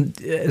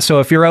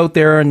if you're out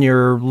there and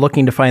you're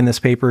looking to find this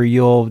paper,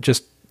 you'll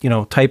just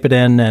type it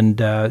in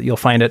and you'll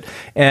find it.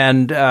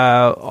 And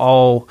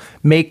I'll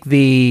make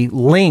the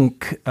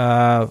link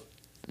to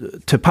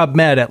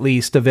PubMed at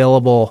least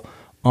available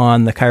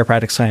on the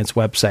Chiropractic Science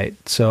website,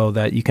 so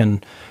that you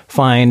can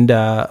find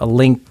a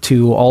link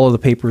to all of the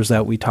papers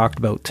that we talked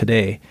about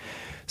today.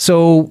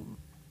 So,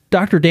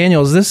 Dr.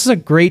 Daniels, this is a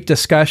great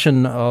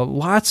discussion.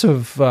 Lots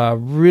of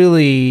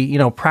really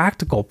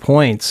practical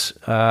points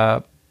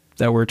that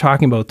we're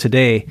talking about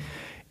today,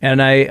 and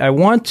I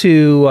want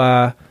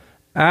to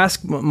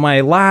ask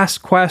my last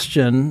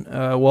question.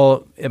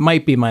 Well, it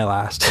might be my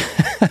last.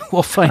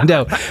 We'll find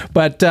out,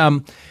 but.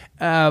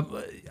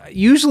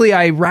 Usually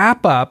I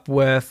wrap up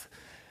with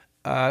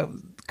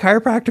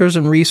chiropractors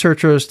and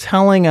researchers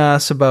telling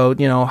us about,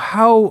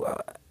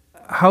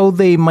 how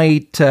they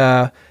might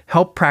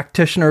help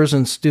practitioners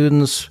and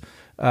students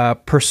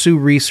pursue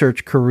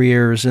research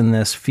careers in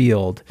this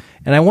field.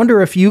 And I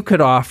wonder if you could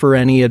offer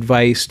any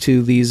advice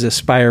to these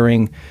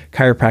aspiring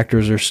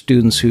chiropractors or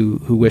students who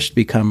wish to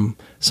become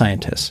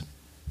scientists.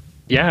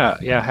 Yeah,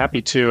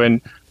 happy to.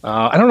 And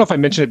I don't know if I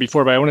mentioned it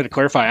before, but I wanted to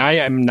clarify. I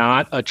am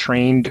not a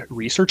trained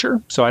researcher,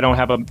 so I don't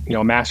have a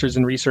master's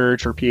in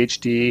research or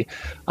PhD.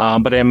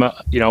 But I'm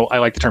I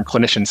like the term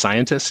clinician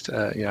scientist.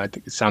 I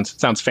think it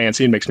sounds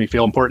fancy and makes me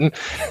feel important.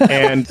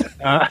 And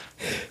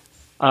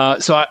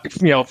so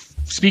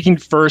speaking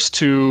first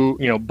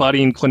to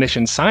budding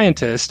clinician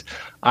scientist,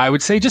 I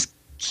would say just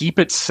keep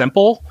it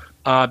simple.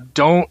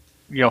 Don't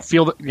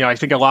I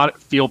think a lot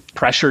feel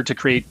pressure to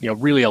create,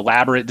 really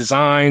elaborate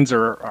designs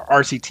or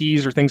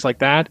RCTs or things like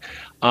that.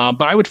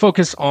 But I would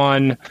focus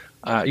on,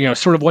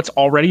 sort of what's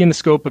already in the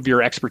scope of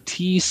your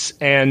expertise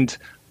and,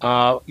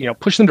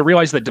 push them to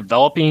realize that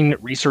developing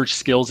research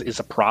skills is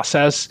a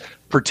process,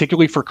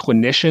 particularly for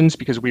clinicians,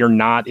 because we are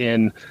not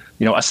in,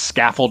 a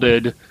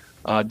scaffolded,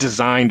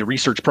 designed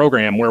research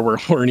program where we're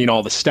learning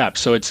all the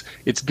steps. So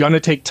it's going to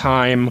take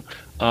time.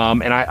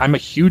 And I'm a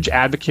huge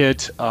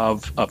advocate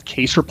of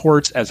case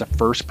reports as a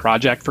first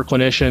project for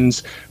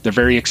clinicians. They're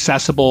very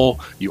accessible.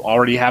 You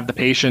already have the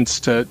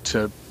patients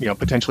to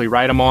potentially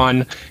write them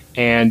on,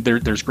 and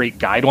there's great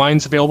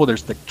guidelines available.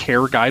 There's the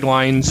CARE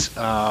guidelines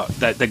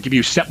that give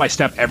you step by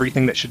step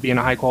everything that should be in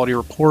a high quality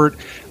report.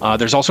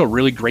 There's also a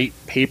really great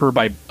paper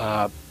by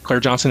Claire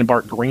Johnson and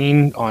Bart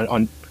Green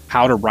on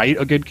how to write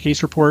a good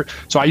case report.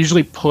 So I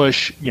usually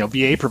push,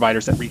 VA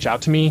providers that reach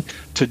out to me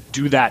to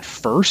do that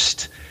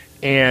first.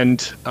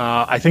 And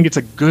I think it's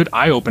a good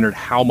eye-opener to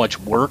how much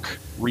work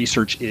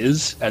research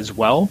is as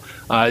well.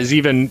 Is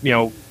even,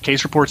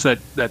 case reports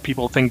that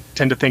people tend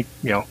to think,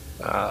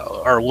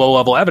 are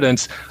low-level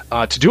evidence,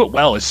 to do it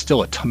well is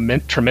still a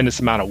tremendous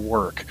amount of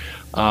work.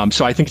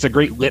 So I think it's a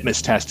great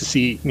litmus test to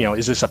see,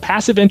 is this a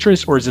passive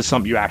interest or is this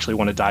something you actually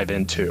want to dive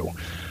into?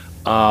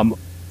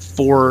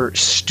 For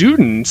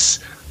students,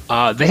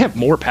 they have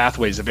more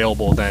pathways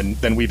available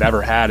than we've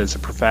ever had as a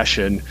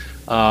profession.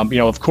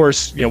 Of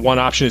course, one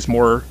option is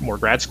more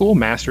grad school,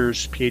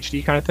 master's,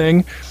 PhD kind of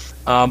thing.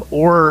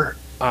 Or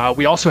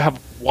we also have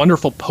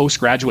wonderful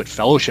postgraduate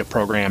fellowship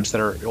programs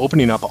that are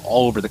opening up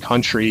all over the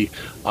country,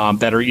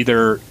 that are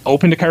either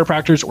open to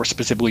chiropractors or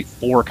specifically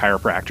for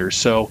chiropractors.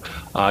 So,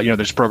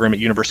 there's a program at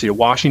University of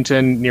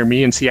Washington near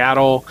me in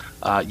Seattle,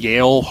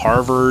 Yale,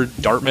 Harvard,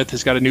 Dartmouth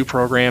has got a new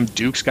program,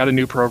 Duke's got a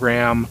new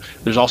program.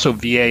 There's also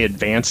VA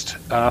advanced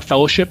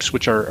fellowships,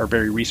 which are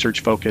very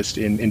research focused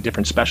in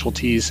different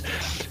specialties.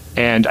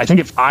 And I think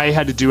if I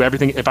had to do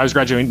everything, if I was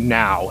graduating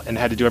now and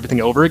had to do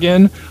everything over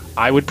again,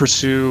 I would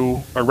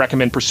pursue or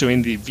recommend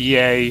pursuing the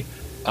VA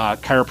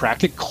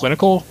chiropractic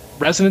clinical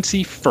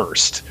residency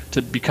first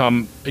to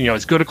become,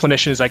 as good a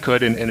clinician as I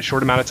could in a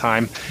short amount of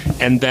time.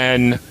 And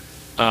then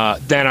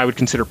I would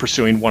consider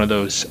pursuing one of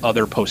those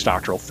other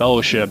postdoctoral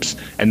fellowships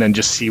and then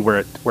just see where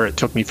it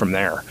took me from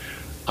there.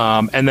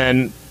 And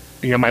then,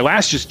 my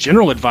last just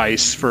general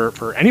advice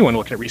for anyone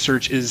looking at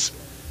research is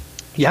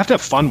you have to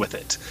have fun with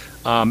it.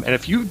 And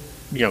if you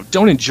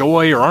don't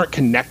enjoy or aren't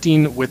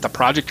connecting with the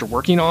project you're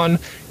working on,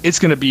 it's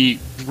going to be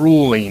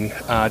grueling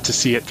to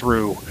see it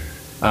through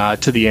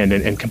to the end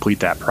and complete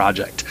that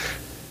project.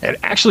 And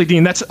actually,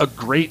 Dean, that's a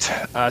great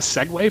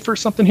segue for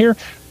something here.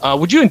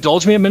 Would you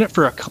indulge me a minute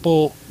for a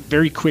couple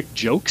very quick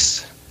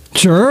jokes?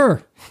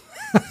 Sure.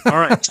 All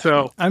right.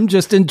 So I'm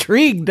just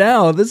intrigued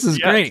now. This is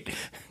great.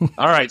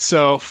 All right.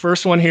 So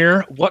first one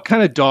here. What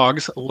kind of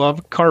dogs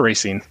love car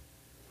racing?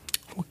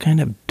 What kind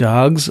of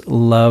dogs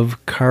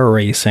love car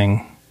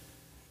racing?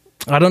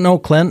 I don't know,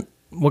 Clint.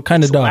 What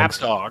kind of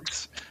dogs? Lap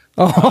dogs.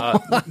 Oh,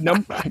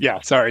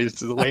 Sorry,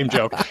 this is a lame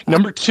joke.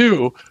 Number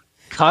 2,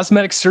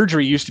 cosmetic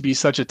surgery used to be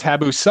such a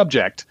taboo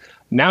subject.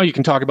 Now you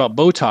can talk about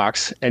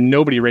Botox and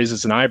nobody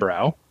raises an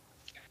eyebrow.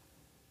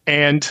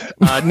 And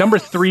number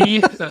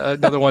 3,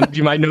 another one,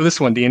 you might know this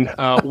one, Dean.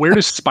 Where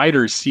do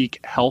spiders seek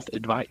health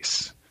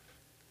advice?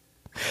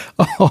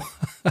 Oh,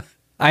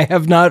 I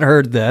have not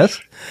heard this.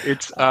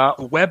 It's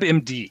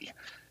WebMD.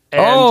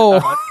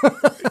 And,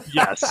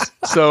 yes.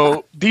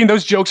 So, Dean,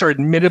 those jokes are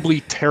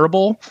admittedly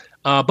terrible.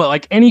 But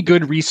like any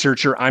good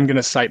researcher, I'm going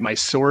to cite my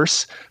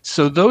source.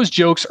 So those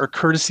jokes are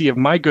courtesy of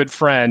my good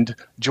friend,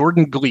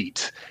 Jordan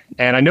Gleat.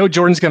 And I know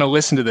Jordan's going to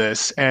listen to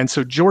this. And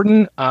so,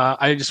 Jordan,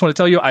 I just want to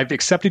tell you, I've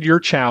accepted your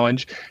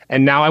challenge.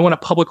 And now I want to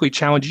publicly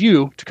challenge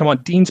you to come on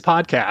Dean's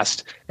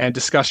podcast and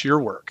discuss your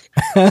work.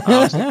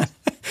 Dean,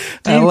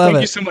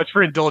 thank you so much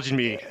for indulging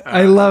me.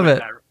 I love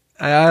it.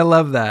 I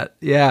love that.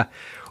 Yeah.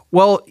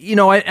 Well,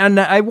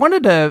 I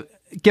wanted to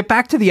get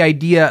back to the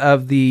idea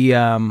of the,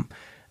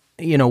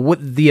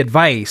 what the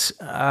advice.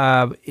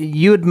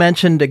 You had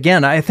mentioned,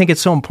 again, I think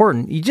it's so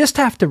important. You just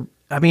have to,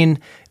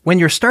 when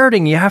you're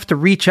starting, you have to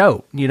reach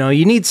out. You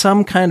need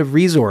some kind of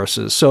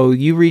resources. So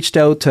you reached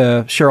out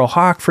to Cheryl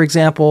Hawk, for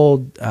example,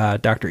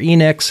 Dr.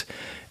 Enix,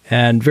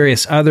 and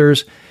various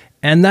others.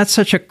 And that's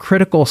such a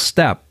critical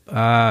step.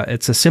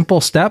 It's a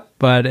simple step,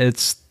 but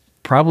it's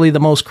probably the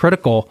most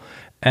critical.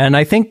 And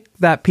I think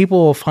that people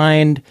will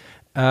find,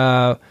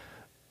 for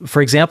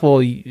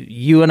example,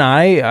 you and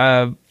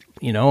I,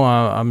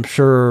 I'm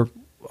sure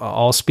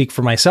I'll speak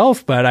for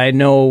myself, but I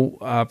know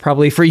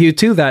probably for you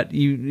too, that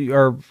you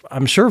are,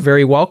 I'm sure,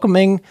 very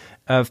welcoming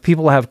of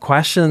people who have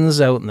questions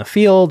out in the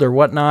field or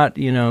whatnot.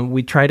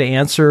 We try to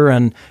answer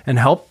and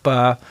help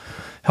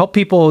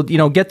people,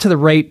 get to the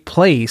right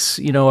place.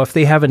 If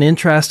they have an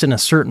interest in a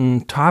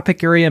certain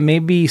topic area,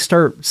 maybe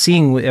start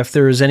seeing if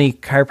there's any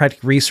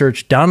chiropractic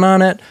research done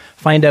on it,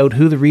 find out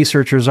who the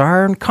researchers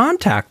are and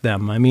contact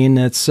them.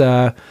 It's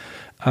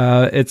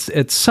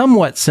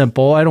somewhat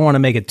simple. I don't want to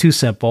make it too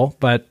simple,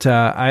 but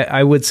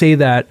I would say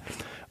that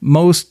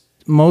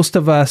most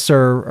of us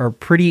are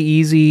pretty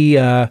easy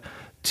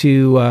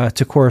to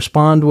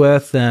correspond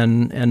with,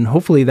 and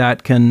hopefully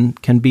that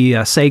can be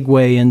a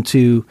segue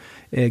into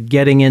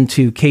getting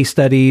into case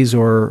studies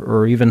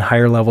or even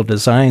higher level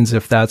designs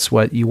if that's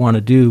what you want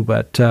to do.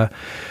 But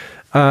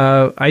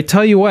I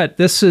tell you what,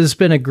 this has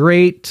been a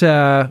great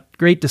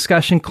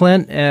discussion,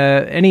 Clint.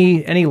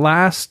 Any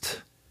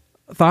last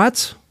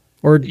thoughts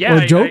or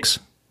jokes?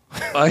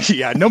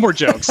 No more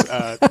jokes.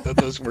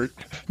 Those were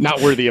not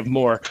worthy of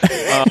more.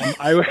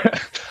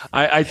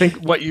 I think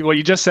what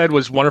you just said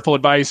was wonderful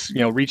advice.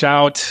 Reach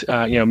out.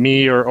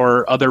 Me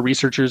or other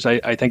researchers.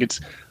 I think it's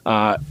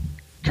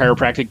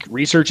chiropractic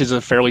research is a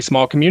fairly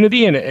small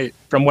community, and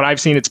from what I've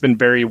seen, it's been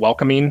very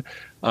welcoming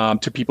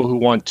to people who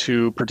want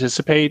to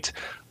participate.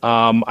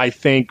 I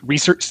think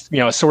research,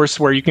 a source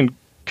where you can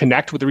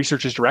connect with the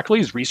researchers directly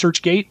is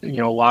ResearchGate.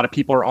 A lot of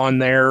people are on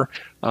there.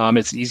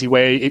 It's an easy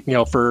way,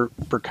 for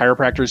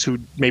chiropractors who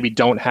maybe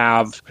don't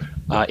have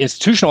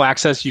institutional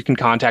access. You can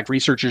contact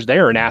researchers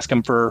there and ask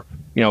them for,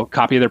 a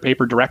copy of their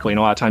paper directly. And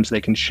a lot of times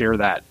they can share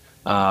that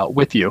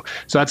with you.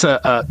 So that's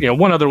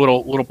one other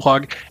little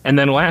plug. And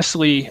then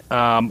lastly,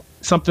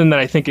 something that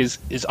I think is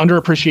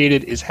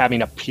underappreciated is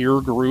having a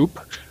peer group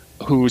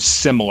who's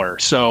similar.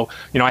 So,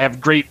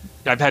 I've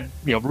had,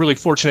 really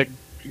fortunate,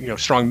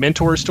 strong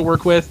mentors to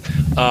work with,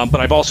 but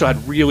I've also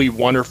had really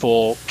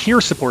wonderful peer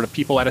support of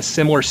people at a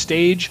similar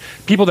stage,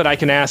 people that I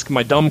can ask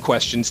my dumb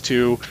questions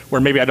to, where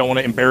maybe I don't want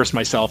to embarrass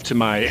myself to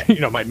my,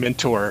 my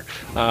mentor.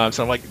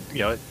 So I'm like,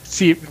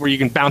 see where you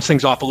can bounce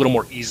things off a little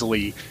more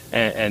easily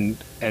and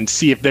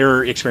see if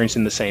they're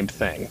experiencing the same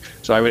thing.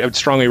 So I would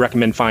strongly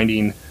recommend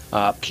finding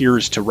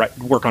peers to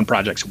work on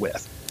projects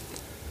with.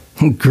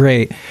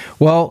 Great.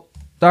 Well,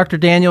 Dr.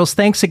 Daniels,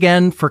 thanks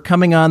again for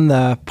coming on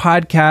the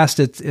podcast.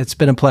 It's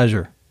been a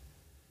pleasure.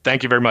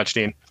 Thank you very much,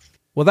 Dean.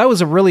 Well, that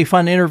was a really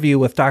fun interview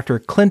with Dr.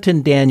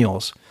 Clinton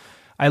Daniels.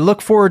 I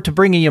look forward to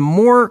bringing you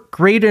more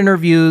great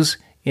interviews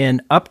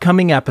in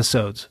upcoming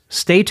episodes.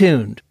 Stay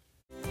tuned.